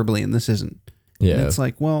is hyperbole and this isn't. Yeah. And it's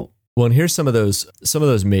like, well, and here's some of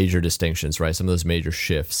those major distinctions, right? Some of those major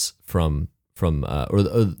shifts from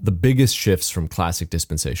the biggest shifts from classic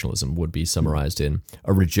dispensationalism would be summarized in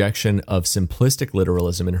a rejection of simplistic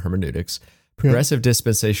literalism in hermeneutics. Progressive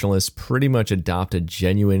dispensationalists pretty much adopt a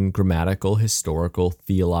genuine grammatical, historical,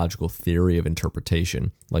 theological theory of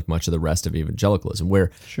interpretation, like much of the rest of evangelicalism,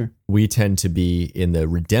 where we tend to be in the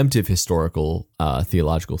redemptive historical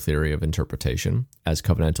theological theory of interpretation as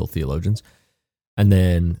covenantal theologians. And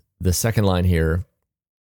then the second line here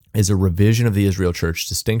is a revision of the Israel church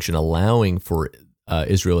distinction, allowing for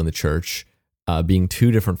Israel and the church being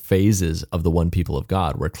two different phases of the one people of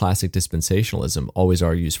God, where classic dispensationalism always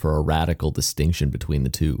argues for a radical distinction between the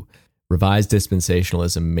two. Revised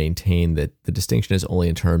dispensationalism maintained that the distinction is only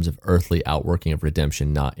in terms of earthly outworking of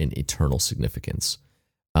redemption, not in eternal significance.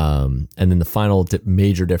 And then the final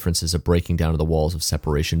major difference is a breaking down of the walls of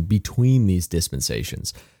separation between these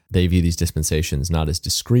dispensations. They view these dispensations not as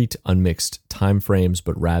discrete, unmixed timeframes,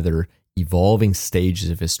 but rather evolving stages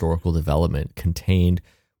of historical development contained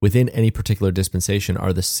within any particular dispensation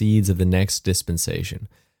are the seeds of the next dispensation,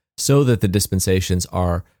 so that the dispensations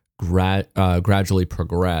are gradually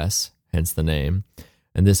progress, hence the name,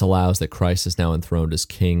 and this allows that Christ is now enthroned as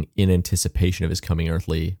king in anticipation of his coming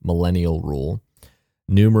earthly millennial rule.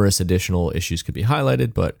 Numerous additional issues could be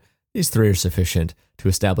highlighted, but these three are sufficient to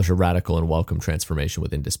establish a radical and welcome transformation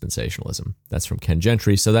within dispensationalism. That's from Ken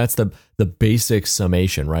Gentry. So that's the basic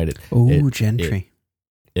summation, right? Gentry.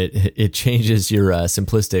 It changes your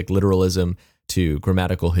simplistic literalism to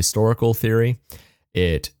grammatical historical theory.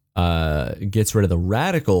 It gets rid of the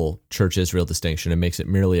radical church Israel distinction and makes it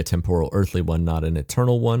merely a temporal earthly one, not an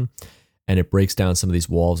eternal one. And it breaks down some of these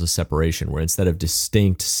walls of separation where instead of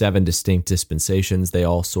seven distinct dispensations, they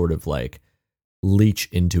all sort of like leach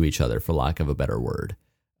into each other, for lack of a better word.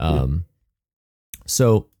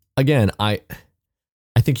 So again, I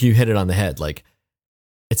think you hit it on the head. Like,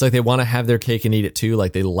 it's like they want to have their cake and eat it too.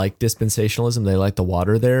 Like, they like dispensationalism, they like the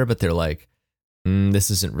water there, but they're like,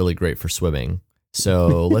 this isn't really great for swimming.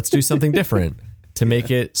 So let's do something different to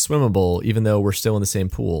make it swimmable, even though we're still in the same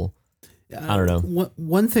pool. I don't know.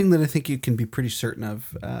 One thing that I think you can be pretty certain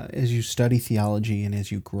of as you study theology and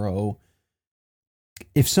as you grow,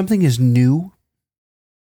 if something is new,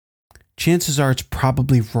 chances are it's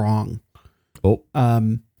probably wrong. Oh.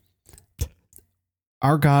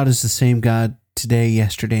 Our God is the same God today,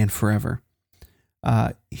 yesterday, and forever.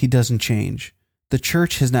 He doesn't change. The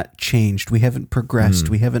church has not changed. We haven't progressed.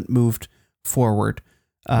 We haven't moved forward.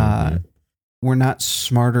 We're not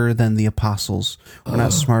smarter than the apostles. We're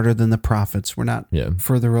not smarter than the prophets. We're not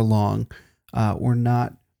further along. We're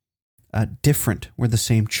not different. We're the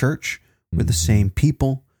same church. We're the same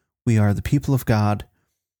people. We are the people of God.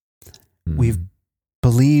 We've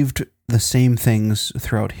believed the same things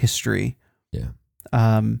throughout history. Yeah.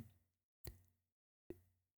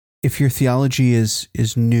 If your theology is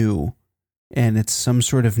new and it's some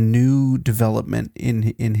sort of new development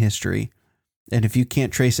in history, and if you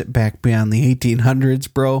can't trace it back beyond the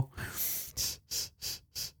 1800s, bro,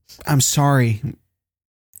 I'm sorry.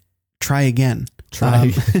 Try again.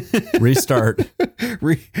 Restart.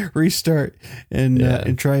 Restart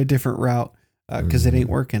and try a different route because it ain't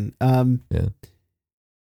working.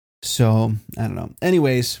 So I don't know.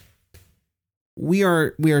 Anyways, we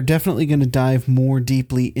are definitely going to dive more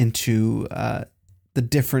deeply into the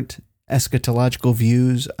different eschatological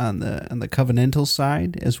views on the covenantal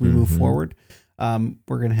side as we move forward.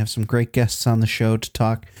 We're going to have some great guests on the show to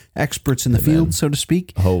talk, experts in the field, so to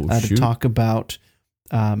speak, to talk about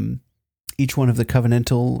each one of the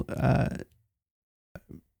covenantal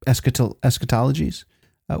eschatologies,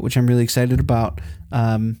 which I'm really excited about.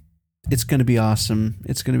 It's going to be awesome.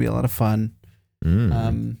 It's going to be a lot of fun.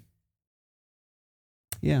 I'm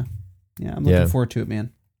looking forward to it,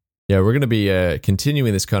 man. Yeah, we're going to be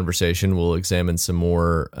continuing this conversation. We'll examine some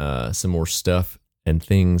more stuff and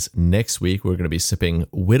things next week. We're going to be sipping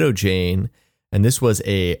Widow Jane, and this was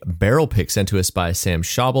a barrel pick sent to us by Sam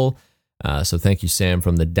Schabel. So thank you, Sam,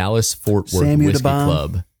 from the Dallas Fort Worth Whiskey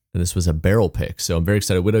Club. And this was a barrel pick. So I'm very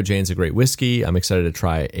excited. Widow Jane's a great whiskey. I'm excited to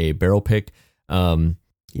try a barrel pick.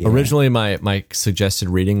 Originally, my suggested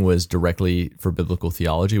reading was directly for biblical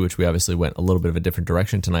theology, which we obviously went a little bit of a different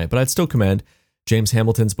direction tonight. But I'd still commend James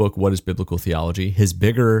Hamilton's book, What is Biblical Theology? His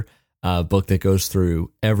bigger book that goes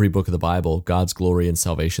through every book of the Bible, God's Glory and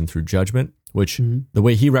Salvation Through Judgment, which the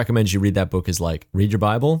way he recommends you read that book is like, read your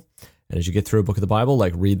Bible, and as you get through a book of the Bible,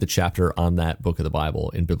 like read the chapter on that book of the Bible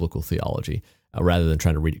in biblical theology, rather than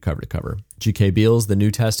trying to read it cover to cover. G.K. Beale's The New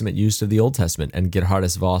Testament Used of the Old Testament, and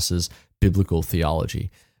Gerhardus Voss's Biblical Theology.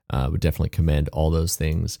 Would definitely commend all those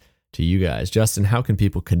things to you guys. Justin, how can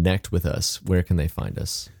people connect with us? Where can they find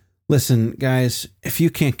us? Listen, guys, if you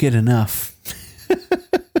can't get enough,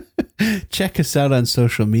 check us out on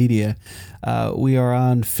social media. We are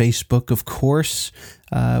on Facebook, of course.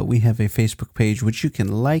 We have a Facebook page which you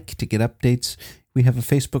can like to get updates. We have a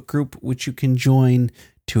Facebook group which you can join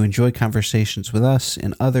to enjoy conversations with us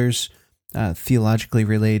and others, theologically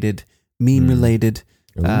related, meme related,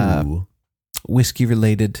 whiskey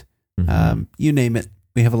related, you name it.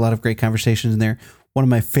 We have a lot of great conversations in there. One of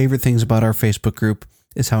my favorite things about our Facebook group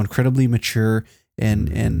is how incredibly mature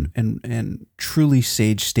and truly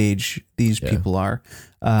sage these people are.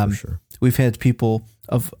 For sure. We've had people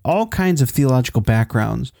of all kinds of theological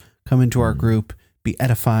backgrounds come into our group, be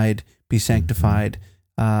edified, be sanctified.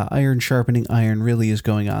 Iron sharpening iron really is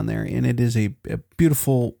going on there, and it is a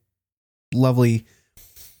beautiful, lovely,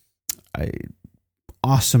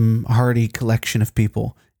 awesome, hearty collection of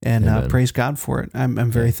people, and praise God for it.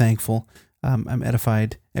 I'm very thankful. I'm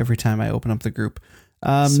edified every time I open up the group.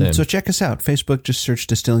 So check us out. Facebook, just search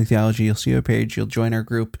Distilling Theology. You'll see our page. You'll join our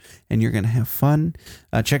group, and you're going to have fun.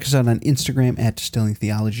 Check us out on Instagram at Distilling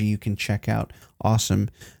Theology. You can check out awesome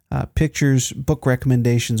pictures, book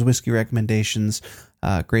recommendations, whiskey recommendations,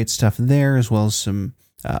 great stuff there, as well as some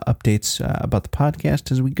updates about the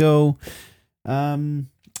podcast as we go.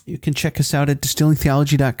 You can check us out at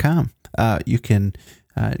distillingtheology.com. You can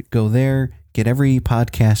go there, get every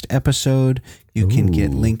podcast episode. You can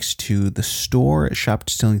get links to the store at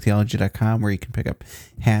shopdistillingtheology.com, where you can pick up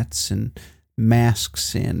hats and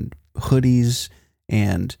masks and hoodies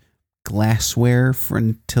and glassware for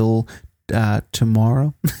until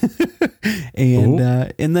tomorrow. And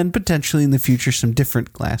then potentially in the future some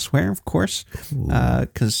different glassware, of course,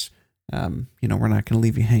 because we're not going to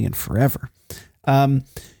leave you hanging forever.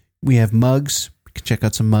 We have mugs. You can check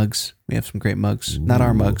out some mugs. We have some great mugs. Not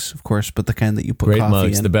our mugs, of course, but the kind that you put great coffee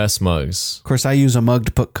mugs, in. the best mugs. Of course, I use a mug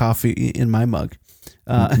to put coffee in my mug.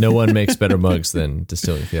 No one makes better mugs than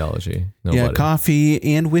Distilling Theology. Nobody. Yeah, coffee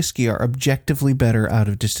and whiskey are objectively better out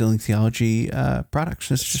of Distilling Theology products.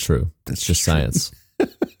 That's just true. That's just true. science.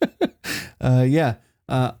 Yeah.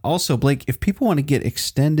 Also, Blake, if people want to get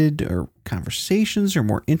extended or conversations or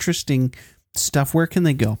more interesting stuff, where can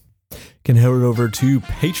they go? Can head over to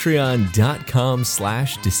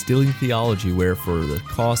patreon.com/distillingtheology, where for the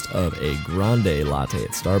cost of a grande latte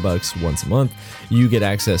at Starbucks once a month, you get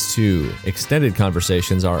access to extended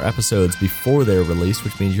conversations, our episodes before they're released,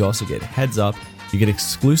 which means you also get heads up. You get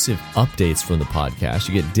exclusive updates from the podcast.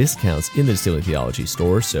 You get discounts in the Distilling Theology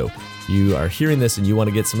store. So you are hearing this and you want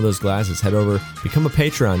to get some of those glasses, head over, become a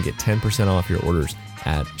Patreon, get 10% off your orders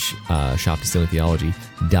at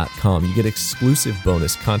shopdistillingtheology.com. You get exclusive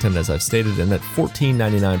bonus content, as I've stated, and at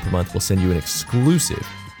 $14.99 per month, we'll send you an exclusive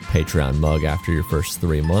Patreon mug after your first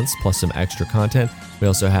 3 months, plus some extra content. We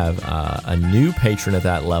also have a new patron at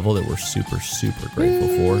that level that we're super, super grateful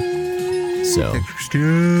for. So,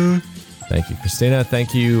 thank you, Christina.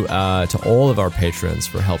 Thank you to all of our patrons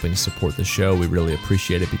for helping support the show. We really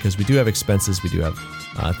appreciate it because we do have expenses. We do have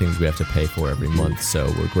things we have to pay for every month.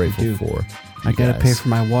 So we're grateful for I got to pay for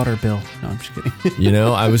my water bill. No, I'm just kidding. You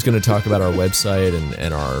know, I was going to talk about our website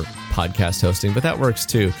and our podcast hosting, but that works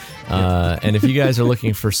too. And if you guys are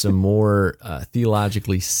looking for some more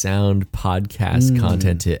theologically sound podcast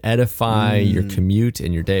content to edify your commute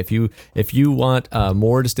and your day, if you want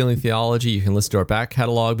more Distilling Theology, you can listen to our back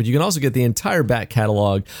catalog, but you can also get the entire back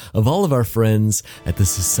catalog of all of our friends at the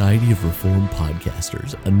Society of Reformed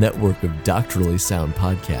Podcasters, a network of doctrinally sound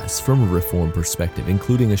podcasts from a Reformed perspective,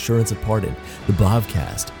 including Assurance of Pardon, the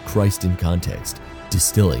Bobcast, Christ in Context,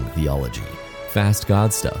 Distilling Theology, Fast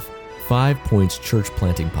God Stuff, 5 Points Church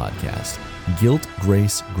Planting Podcast, Guilt,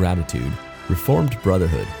 Grace, Gratitude, Reformed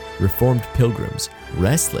Brotherhood, Reformed Pilgrims,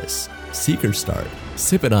 Restless, Seeker Start,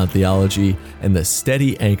 Sippin' on Theology, and the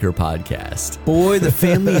Steady Anchor Podcast. Boy, the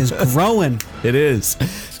family is growing. It is.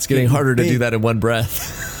 It's getting harder to do that in one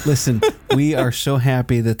breath. Listen, we are so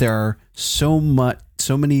happy that there are so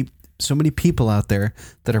many people out there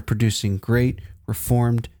that are producing great,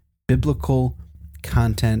 reformed, biblical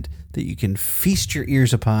content that you can feast your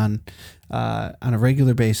ears upon on a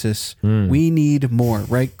regular basis. We need more,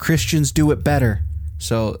 right? Christians do it better.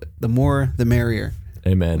 So the more, the merrier.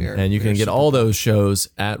 Amen. And you can get all those shows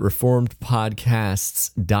at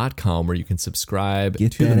reformedpodcasts.com, where you can subscribe to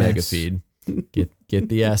the mega feed. Get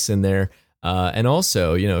the S in there. And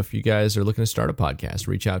also, you know, if you guys are looking to start a podcast,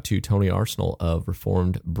 reach out to Tony Arsenal of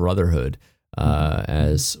Reformed Brotherhood,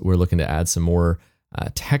 as we're looking to add some more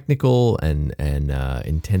technical and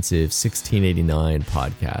intensive 1689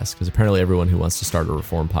 podcast, because apparently everyone who wants to start a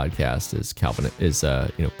Reformed podcast is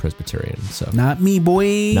Presbyterian. So not me,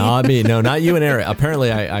 boy. Not me. No, not you and Eric. Apparently,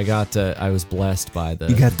 I was blessed by the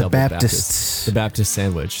Baptists. The Baptist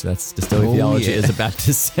sandwich. That's Distilling Theology is a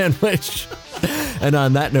Baptist sandwich. And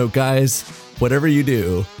on that note, guys, whatever you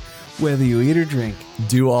do, whether you eat or drink,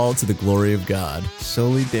 do all to the glory of God.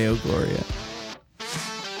 Soli Deo Gloria.